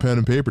 You got a pen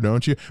and paper,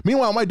 don't you?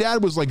 Meanwhile, my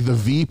dad was like the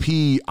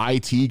VP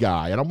IT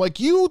guy. And I'm like,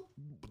 you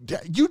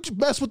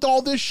mess with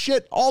all this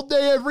shit all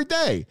day, every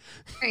day.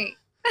 Right.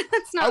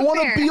 That's not I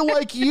want to be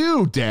like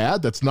you,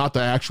 Dad. That's not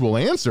the actual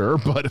answer,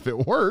 but if it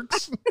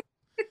works.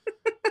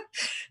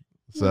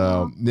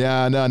 So,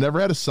 yeah, no, never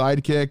had a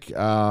Sidekick.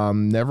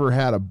 Never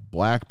had a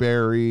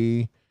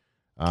BlackBerry.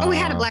 We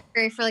had a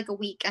BlackBerry for like a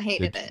week. I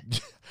hated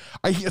it.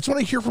 That's what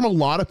I hear from a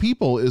lot of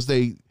people is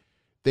they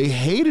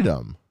hated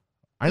them.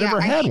 I never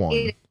had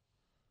one.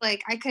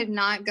 Like I could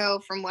not go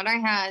from what I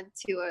had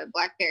to a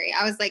BlackBerry.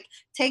 I was like,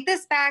 take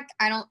this back.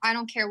 I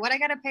don't care what I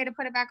got to pay to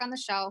put it back on the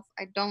shelf.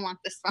 I don't want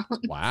this phone.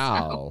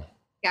 Wow. So,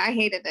 yeah, I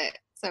hated it.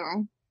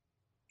 So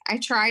I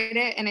tried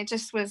it and it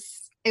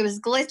was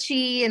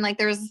glitchy and like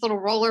there was this little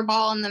roller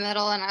ball in the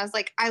middle. And I was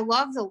like, I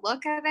love the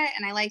look of it.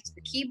 And I liked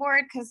the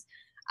keyboard because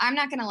I'm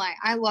not going to lie.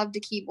 I loved a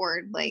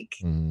keyboard, like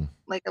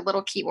a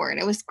little keyboard.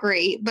 It was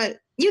great, but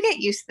you get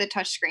used to the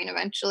touch screen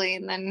eventually.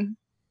 And then,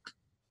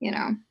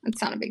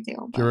 it's not a big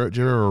deal. Did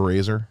you ever have a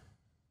Razor?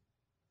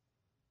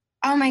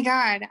 Oh my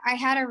God. I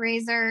had a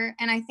Razor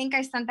and I think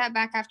I sent that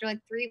back after like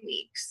 3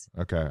 weeks.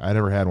 Okay. I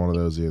never had one of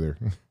those either.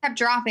 I kept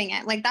dropping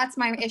it. Like that's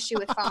my issue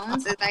with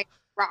phones is I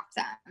drop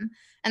them.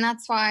 And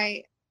that's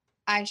why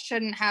I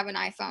shouldn't have an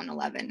iPhone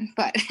 11,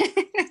 but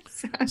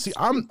see,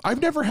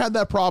 I've never had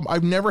that problem.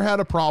 I've never had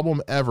a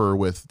problem ever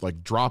with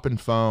like dropping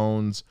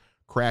phones,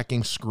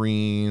 cracking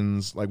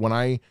screens. Like when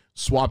I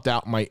swapped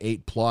out my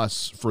 8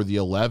 Plus for the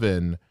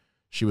 11,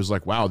 she was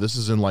like, wow, this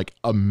is in like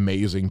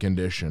amazing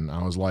condition.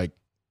 I was like,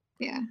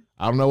 yeah,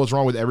 I don't know what's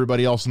wrong with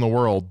everybody else in the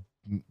world.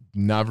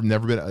 Never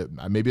been,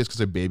 maybe it's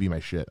because I baby my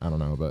shit. I don't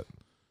know, but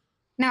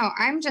no,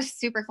 I'm just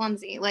super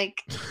clumsy.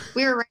 Like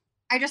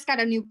I just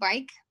got a new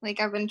bike. Like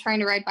I've been trying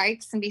to ride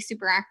bikes and be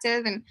super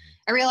active. And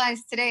I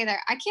realized today that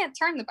I can't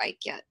turn the bike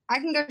yet. I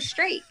can go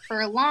straight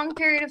for a long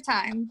period of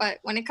time. But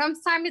when it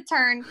comes time to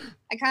turn,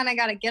 I kind of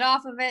got to get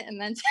off of it and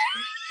then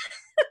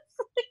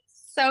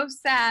so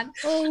sad.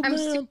 Oh, I'm man.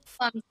 super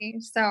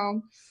clumsy.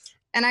 So,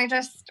 and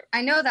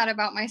I know that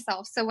about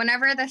myself. So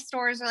whenever the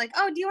stores are like,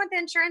 oh, do you want the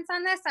insurance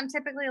on this? I'm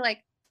typically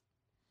like,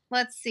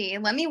 let's see,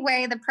 let me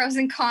weigh the pros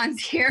and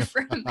cons here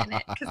for a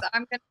minute because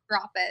I'm going to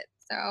drop it.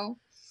 So.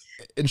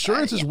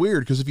 Insurance is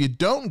weird because if you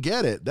don't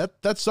get it,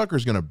 that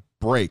sucker's going to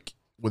break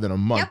within a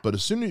month. Yep. But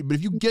but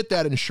if you get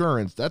that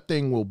insurance, that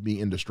thing will be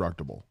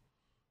indestructible.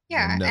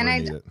 Yeah, You'll never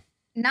and need it.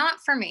 not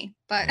for me,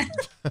 but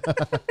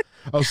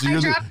Oh, so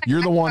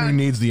you're the one who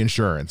needs the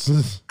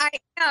insurance. I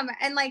am,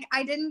 and like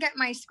I didn't get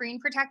my screen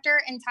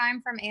protector in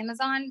time from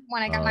Amazon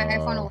when I got my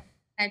iPhone 11.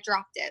 I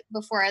dropped it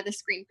before the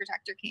screen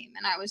protector came,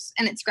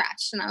 and it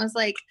scratched, and I was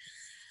like,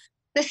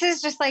 this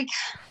is just like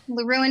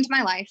ruined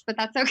my life, but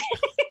that's okay.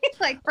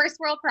 Like first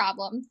world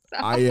problems.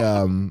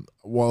 So.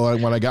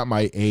 When I got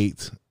my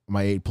 8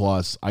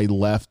 Plus, I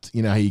left,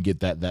 you know how you get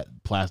that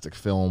plastic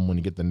film when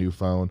you get the new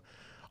phone.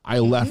 I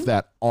left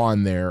that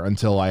on there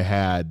until I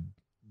had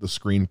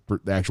the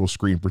actual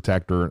screen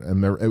protector,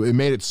 and it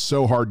made it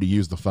so hard to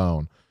use the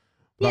phone.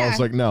 But I was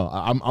like, no,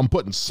 I'm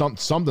putting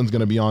something's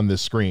going to be on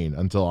this screen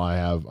until I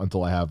have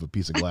a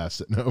piece of glass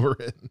sitting over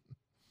it.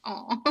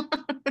 Oh.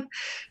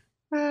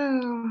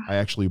 I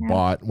actually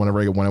bought when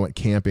I went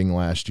camping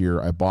last year,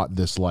 I bought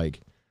this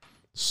like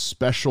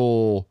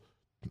special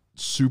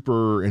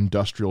super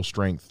industrial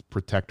strength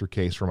protector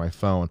case for my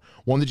phone.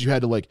 One that you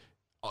had to like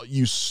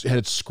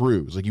had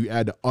screws, like you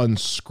had to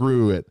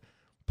unscrew it,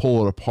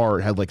 pull it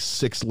apart, had like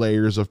 6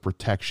 layers of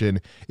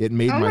protection. It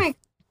made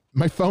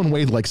my phone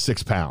weighed like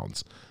 6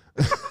 pounds.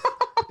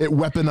 It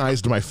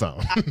weaponized my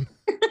phone.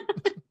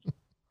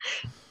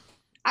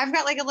 I've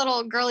got like a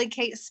little girly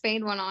Kate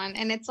Spade one on,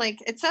 and it's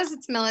like, it says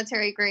it's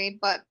military grade,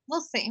 but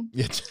we'll see.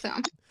 So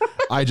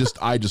I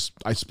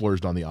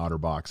splurged on the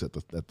OtterBox at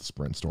the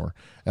Sprint store,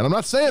 and I'm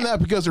not saying that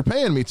because they're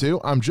paying me to.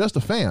 I'm just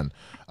a fan.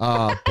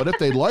 But if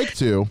they'd like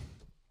to,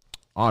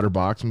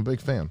 OtterBox, I'm a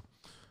big fan.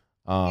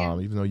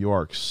 Even though you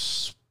are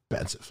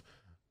expensive.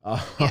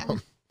 But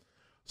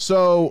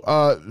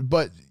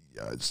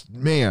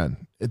man,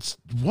 it's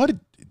what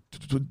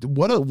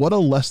a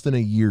less than a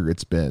year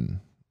it's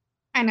been.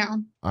 I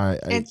know.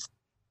 I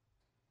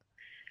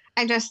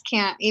just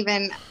can't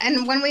even.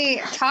 And when we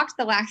talked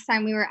the last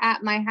time, we were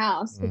at my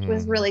house, which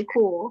was really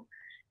cool.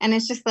 And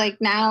it's just like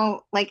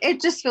now, like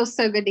it just feels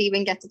so good to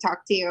even get to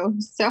talk to you.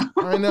 So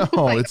I know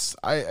like,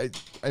 I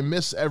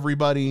miss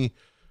everybody.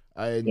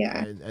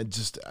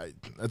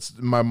 That's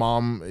my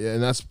mom,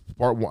 and that's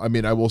part one. I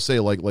mean, I will say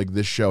like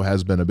this show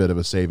has been a bit of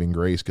a saving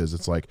grace because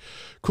it's like,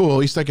 cool, at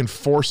least I can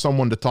force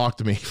someone to talk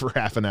to me for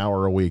half an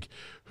hour a week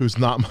who's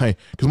not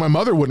because my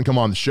mother wouldn't come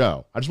on the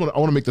show. I want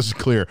to make this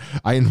clear.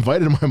 I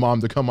invited my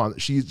mom to come on.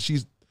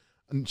 She's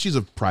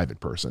a private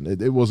person.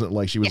 It wasn't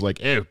like she was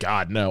like, ew,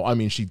 God, no. I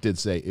mean, she did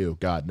say, ew,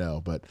 God,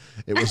 no, but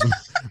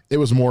it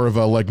was more of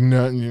a like,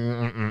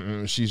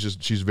 no,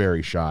 she's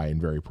very shy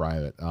and very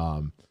private.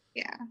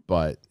 Yeah.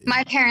 But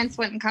my parents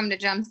wouldn't come to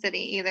Gem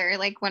City either.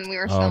 Like when we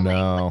were filming,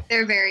 like,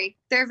 they're very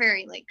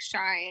like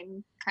shy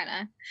and kind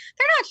of,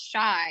 they're not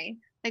shy,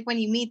 like when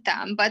you meet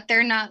them, but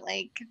they're not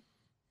like,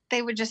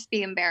 they would just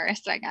be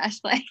embarrassed, I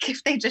guess. Like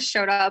if they just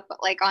showed up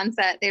like on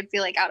set, they'd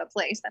feel like out of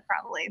place, that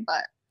probably,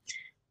 but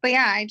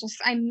yeah,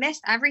 I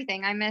miss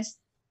everything. I miss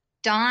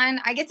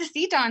Don. I get to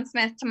see Don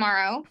Smith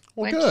tomorrow,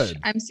 which good.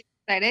 I'm super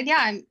excited.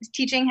 Yeah. I'm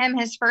teaching him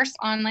his first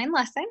online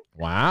lesson.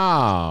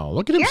 Wow.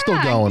 Look at him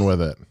still going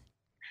with it.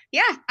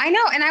 Yeah, I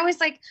know. And I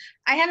was like,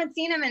 I haven't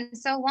seen him in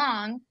so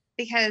long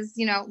because,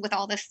 you know, with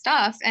all this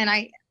stuff. And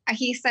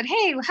he said,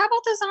 hey, how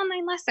about those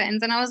online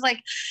lessons? And I was like,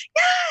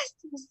 yes.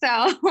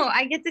 So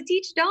I get to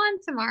teach Dawn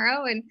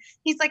tomorrow. And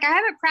he's like, I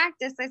haven't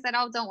practiced. I said,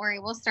 oh, don't worry.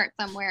 We'll start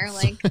somewhere.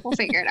 Like, we'll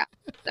figure it out.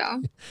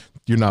 So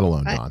you're not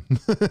alone, Dawn.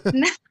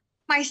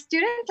 My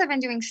students have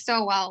been doing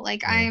so well.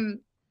 Like I'm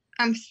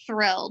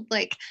thrilled.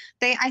 Like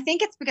I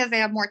think it's because they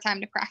have more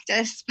time to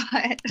practice,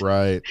 but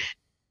right.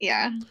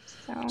 Yeah.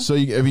 So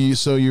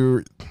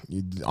you're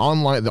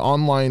online.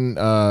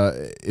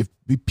 If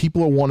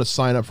people want to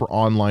sign up for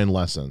online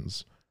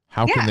lessons,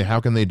 how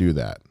can they do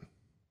that?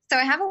 So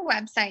I have a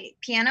website,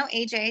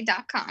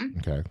 pianoaj.com.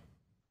 Okay.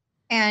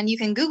 And you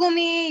can Google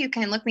me. You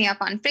can look me up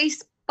on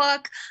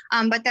Facebook.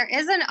 But there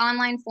is an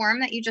online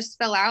form that you just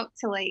fill out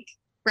to like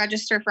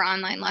register for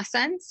online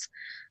lessons.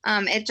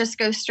 It just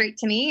goes straight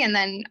to me, and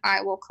then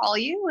I will call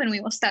you, and we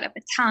will set up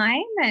a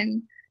time,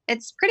 and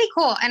it's pretty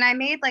cool. And I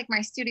made like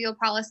my studio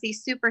policy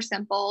super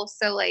simple.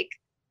 So like,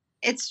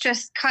 it's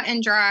just cut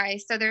and dry.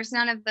 So there's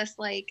none of this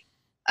like,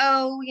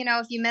 oh, you know,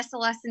 if you miss a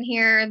lesson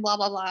here, blah,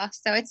 blah, blah.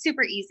 So it's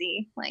super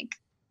easy. Like,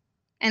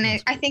 and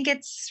I think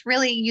it's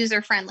really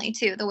user friendly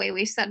too, the way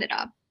we set it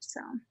up.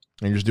 So.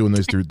 And you're just doing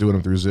them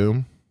through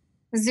Zoom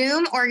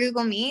or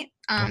Google Meet.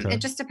 Okay.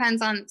 It just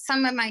depends on,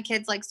 some of my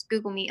kids likes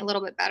Google Meet a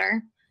little bit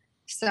better.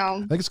 So I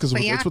think it's because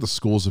that's what the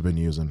schools have been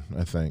using,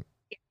 I think.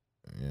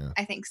 Yeah.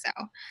 I think so.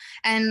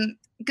 And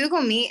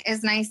Google Meet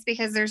is nice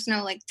because there's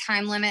no like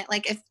time limit.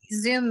 Like if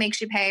Zoom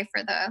makes you pay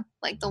for the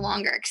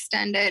longer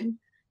extended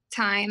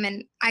time,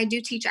 and I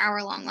do teach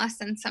hour-long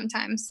lessons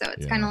sometimes, so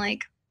it's kind of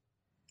like,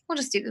 we'll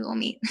just do Google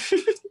Meet.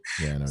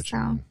 Yeah, I know what you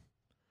mean.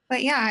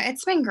 But yeah,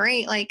 it's been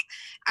great. Like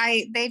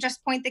they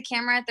just point the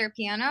camera at their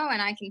piano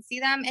and I can see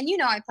them. And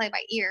I play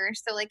by ear.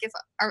 So like if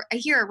I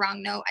hear a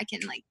wrong note, I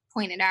can like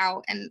point it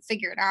out and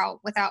figure it out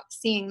without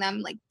seeing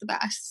them like the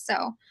best.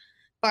 So,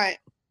 but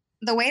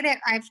the way that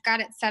I've got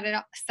it set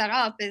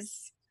up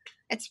is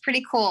it's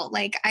pretty cool.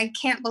 Like, I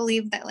can't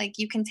believe that like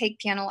you can take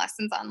piano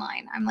lessons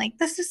online. I'm like,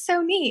 this is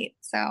so neat.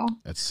 So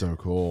That's so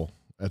cool.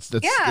 That's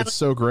yeah, it's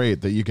so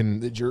great that you can,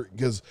 that you're,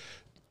 because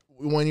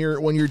when you're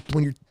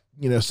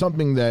you know,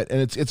 something that, and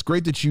it's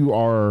great that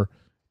you're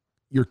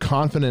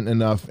confident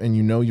enough and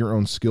you know your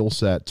own skill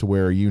set to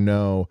where, you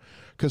know,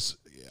 because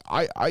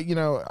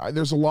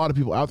there's a lot of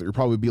people out there who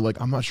probably be like,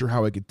 I'm not sure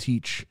how I could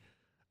teach,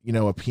 you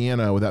know, a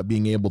piano without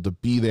being able to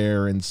be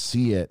there and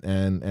see it.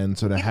 And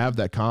so to have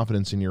that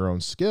confidence in your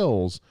own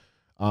skills,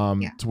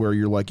 to where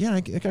you're like, yeah,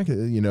 I could,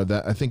 you know,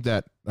 that I think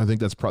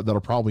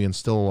that'll probably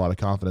instill a lot of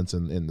confidence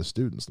in the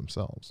students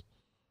themselves.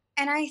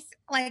 and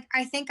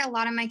I think a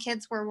lot of my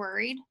kids were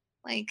worried,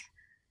 like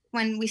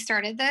when we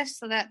started this,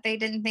 so that they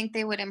didn't think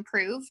they would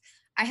improve.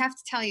 I have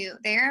to tell you,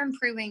 they're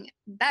improving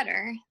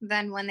better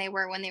than when they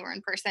were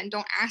in person.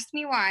 Don't ask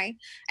me why.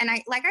 And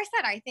like I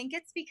said, I think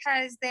it's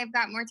because they've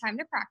got more time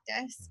to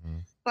practice. Mm-hmm.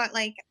 But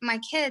like my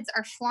kids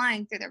are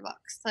flying through their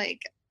books.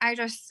 Like I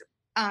just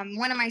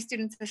one of my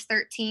students is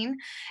 13,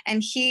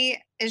 and he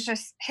is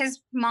just,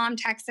 his mom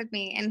texted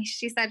me and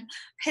she said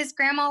his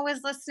grandma was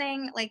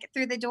listening like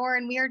through the door,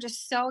 and we are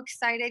just so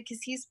excited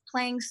because he's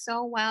playing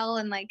so well.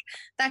 And like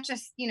that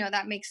just, you know,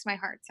 that makes my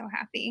heart so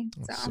happy.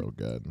 That's so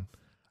good.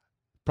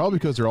 Probably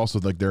because they're also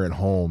like, they're at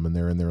home and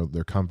they're in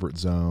their comfort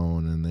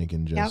zone and they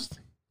can just.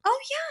 Yep. Oh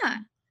yeah.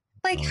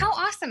 Like how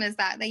awesome is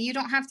that you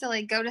don't have to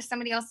like go to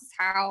somebody else's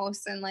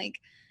house and like,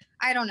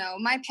 I don't know.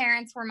 My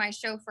parents were my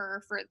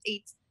chauffeur for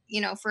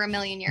for a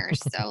million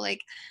years. So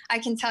like I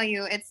can tell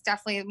you it's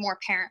definitely more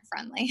parent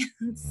friendly.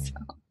 So,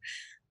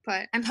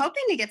 but I'm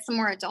hoping to get some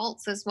more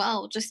adults as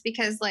well, just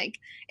because like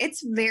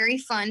it's very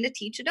fun to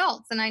teach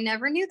adults. And I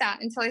never knew that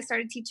until I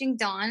started teaching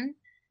Dawn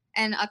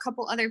and a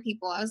couple other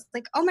people. I was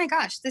like, oh my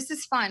gosh, this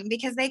is fun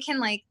because they can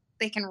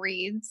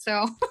read.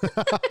 So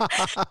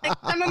like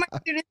some of my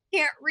students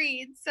can't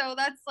read. So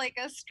that's like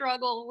a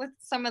struggle with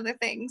some of the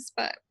things,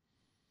 but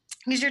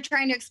because you're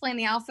trying to explain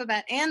the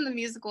alphabet and the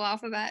musical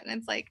alphabet, and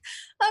it's like,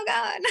 oh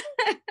God.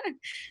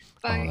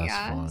 But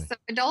yeah, so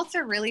adults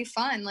are really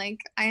fun. Like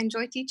I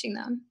enjoy teaching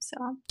them. So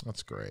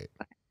that's great.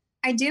 But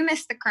I do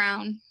miss the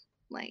Crown.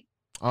 Like,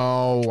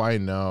 oh, I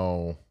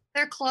know.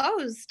 They're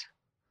closed.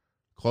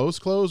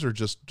 Closed or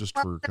just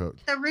for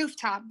the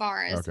rooftop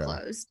bar is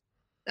closed.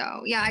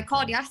 So yeah, I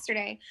called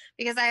yesterday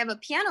because I have a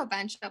piano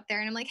bench up there,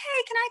 and I'm like,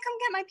 hey, can I come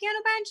get my piano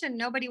bench? And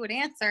nobody would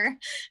answer.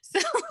 So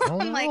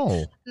I'm like,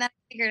 and then I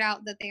figured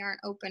out that they aren't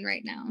open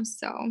right now.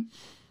 So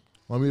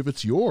well, I mean, if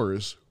it's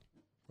yours,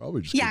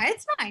 probably just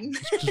it's fine.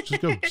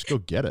 just go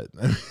get it.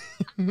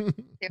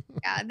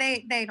 Yeah,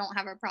 they don't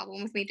have a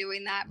problem with me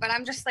doing that, but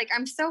I'm just like,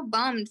 I'm so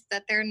bummed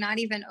that they're not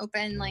even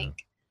open,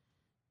 like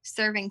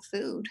serving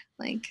food.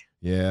 Like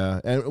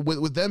and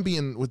with them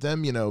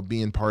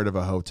being part of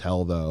a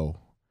hotel though.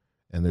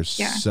 And there's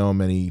so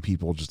many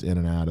people just in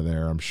and out of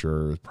there. I'm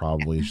sure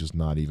probably it's just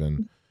not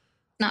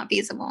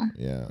feasible.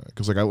 Yeah,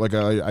 because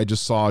I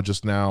just saw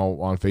just now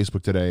on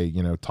Facebook today,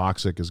 you know,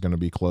 Toxic is going to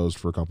be closed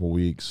for a couple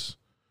weeks,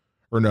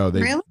 or no,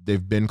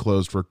 they've been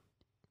closed for.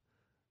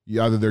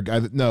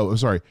 I'm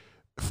sorry,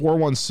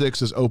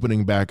 416 is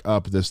opening back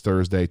up this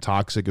Thursday.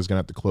 Toxic is going to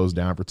have to close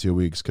down for 2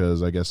 weeks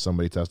because I guess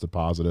somebody tested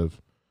positive,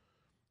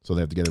 so they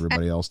have to get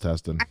everybody else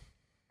tested.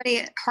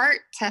 Hart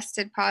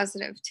tested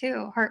positive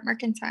too. Hart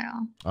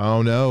Mercantile.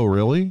 Oh no,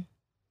 really?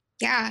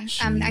 Yeah.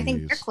 I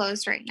think they're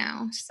closed right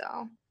now.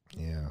 So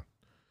yeah.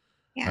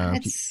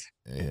 It's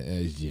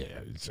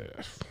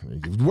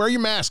wear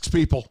your masks,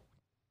 people.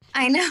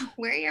 I know.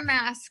 Wear your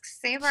masks.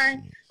 Save our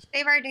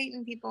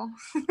Dayton people.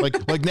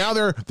 like now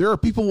there are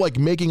people like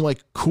making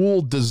like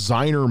cool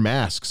designer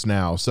masks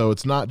now. So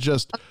it's not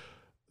just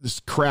this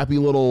crappy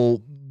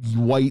little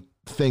white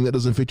thing that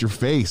doesn't fit your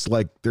face.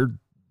 Like they're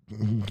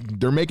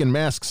making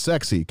masks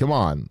sexy. Come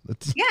on.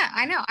 Yeah,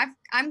 I know.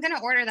 I'm gonna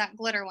order that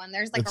glitter one.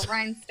 There's like a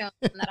rhinestone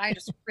one that I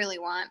just really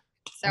want.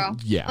 So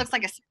yeah, looks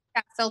like a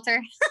Snapchat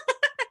filter.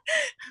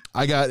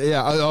 I got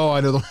I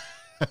know.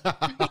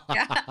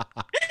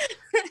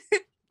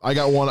 I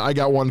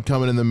got one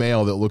coming in the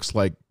mail that looks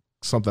like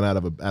something out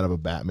of a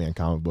Batman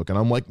comic book, and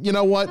I'm like, you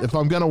know what? If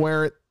I'm gonna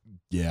wear it,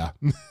 yeah.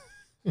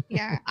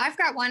 Yeah, I've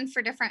got one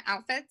for different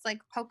outfits,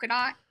 like polka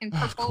dot and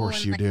purple. Of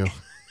course you like, do.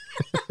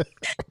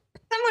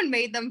 Someone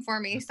made them for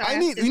me, so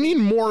you need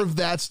more of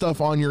that stuff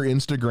on your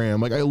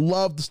Instagram. Like I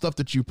love the stuff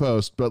that you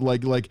post, but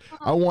like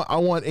I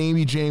want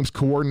Aimee James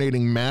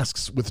coordinating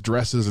masks with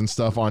dresses and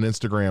stuff on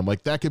Instagram.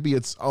 Like that could be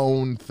its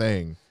own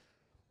thing.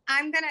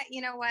 I'm gonna,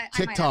 you know what?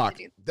 TikTok. I might have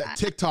to do that.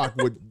 TikTok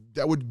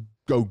would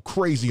go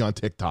crazy on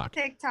TikTok.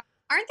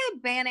 Aren't they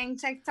banning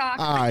TikTok?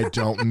 I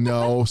don't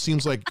know.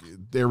 Seems like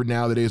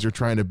nowadays they're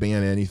trying to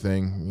ban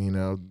anything. You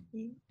know,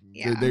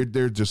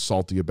 they're just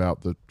salty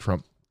about the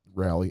Trump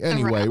rally.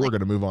 Anyway, we're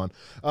gonna move on.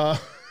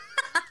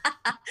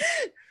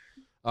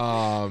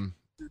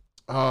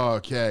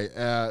 Okay.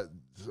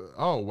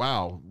 Oh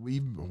wow,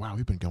 we've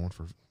been going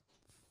for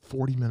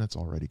 40 minutes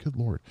already. Good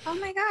Lord. Oh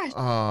my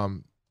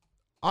gosh.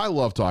 I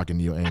love talking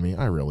to you, Aimee.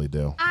 I really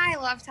do. I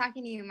love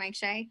talking to you, Mike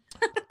Shea.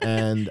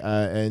 and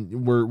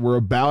we're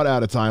about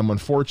out of time,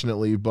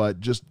 unfortunately, but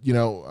just,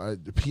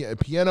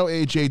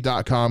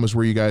 pianoaj.com is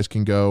where you guys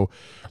can go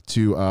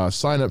to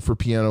sign up for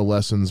piano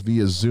lessons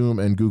via Zoom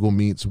and Google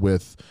Meets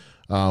with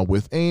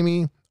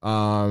Aimee.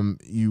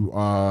 You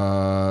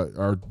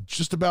are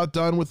just about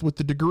done with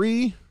the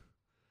degree.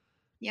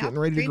 Yeah, getting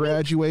ready to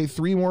graduate.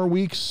 3 more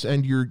weeks,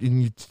 and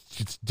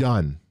it's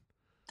done.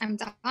 I'm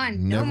done.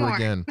 Never no more.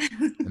 again.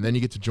 And then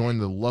you get to join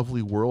the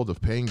lovely world of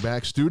paying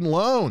back student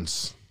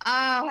loans.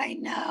 Oh, I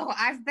know.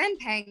 I've been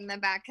paying them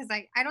back because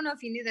I don't know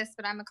if you knew this,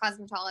 but I'm a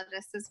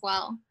cosmetologist as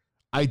well.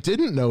 I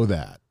didn't know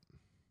that.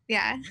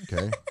 Yeah.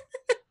 Okay.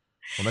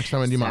 Well, next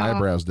time I need my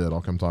eyebrows did,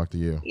 I'll come talk to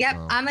you. Yep,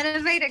 I'm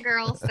an Aveda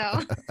girl,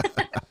 so.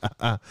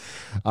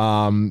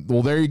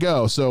 Well, there you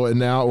go. So, and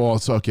now, well,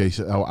 it's okay.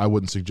 So I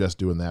wouldn't suggest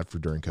doing that for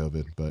during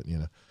COVID, but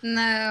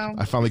No.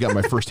 I finally got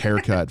my first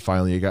haircut.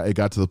 Finally, it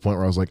got to the point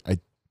where I was like, I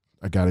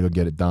got to go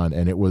get it done,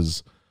 and it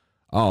was,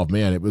 oh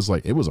man, it was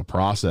a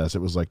process. It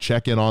was like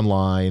check in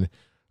online.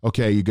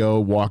 Okay, you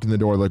go walk in the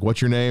door. Like,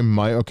 what's your name?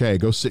 Okay,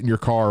 go sit in your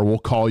car. We'll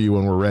call you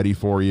when we're ready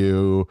for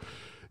you.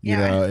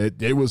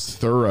 It was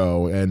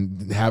thorough,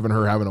 and having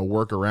to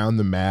work around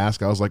the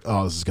mask, I was like,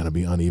 oh, this is going to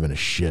be uneven as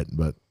shit,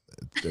 but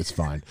it's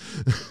fine.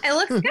 It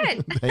looks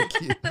good.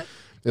 Thank you.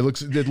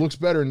 It looks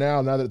better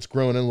now that it's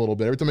grown in a little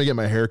bit. Every time I get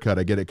my hair cut,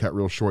 I get it cut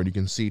real short. You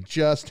can see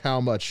just how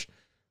much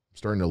I'm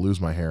starting to lose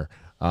my hair.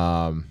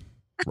 I'm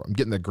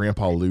getting the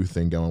Grandpa Lou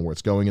thing going where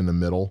it's going in the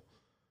middle,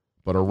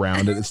 but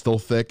around it's still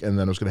thick, and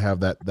then it's going to have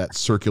that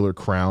circular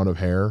crown of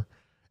hair.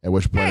 At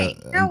which point, hey,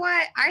 you know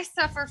what? I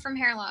suffer from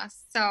hair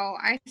loss, so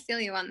I feel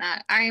you on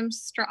that. I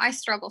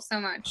struggle so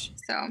much,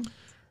 from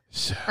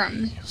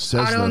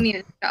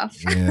autoimmune stuff.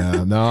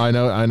 Yeah, no, I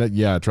know.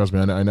 Yeah, trust me,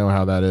 I know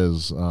how that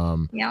is.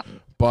 Yeah.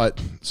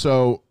 But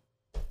so,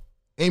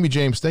 Aimee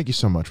James, thank you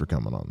so much for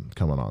coming on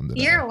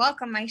today. You're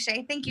welcome, Mike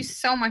Shea. Thank you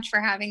so much for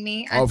having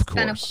me. Of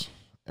course.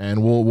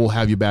 And we'll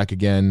have you back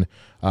again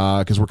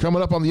because we're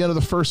coming up on the end of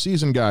the first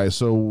season, guys.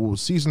 So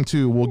season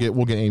 2, we'll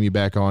get Aimee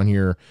back on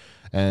here,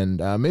 and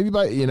maybe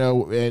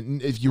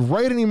and if you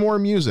write any more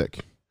music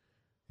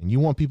and you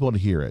want people to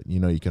hear it,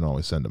 you can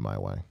always send it my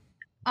way.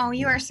 Oh,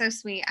 you are so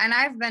sweet, and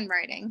I've been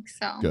writing,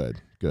 so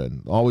good.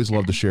 Always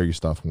love to share your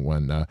stuff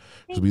when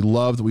because we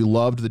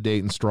loved the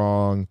Dayton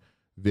Strong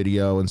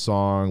video and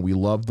song. We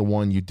loved the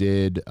one you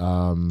did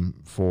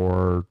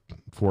for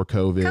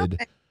COVID.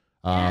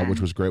 Which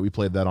was great. We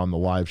played that on the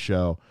live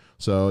show.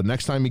 So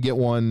next time you get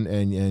one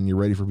and you're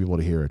ready for people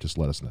to hear it, just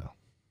let us know.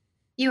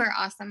 You are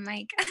awesome,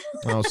 Mike.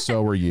 Oh,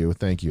 so are you.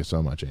 Thank you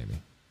so much,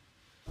 Aimee.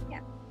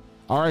 Yeah.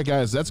 All right,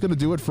 guys, that's going to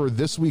do it for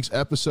this week's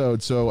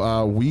episode.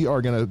 So we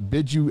are going to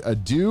bid you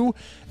adieu,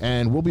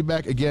 and we'll be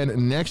back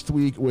again next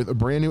week with a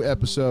brand new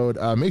episode.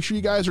 Make sure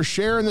you guys are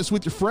sharing this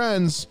with your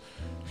friends.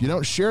 If you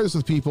don't share this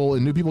with people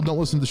and new people don't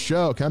listen to the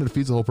show, it kind of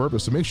defeats the whole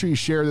purpose. So make sure you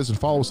share this and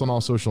follow us on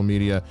all social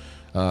media,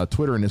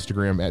 Twitter and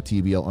Instagram at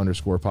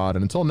TBL_pod.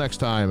 And until next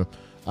time,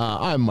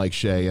 I'm Mike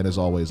Shea. And as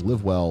always,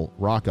 live well,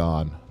 rock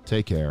on,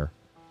 take care,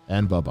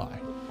 and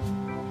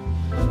bye-bye.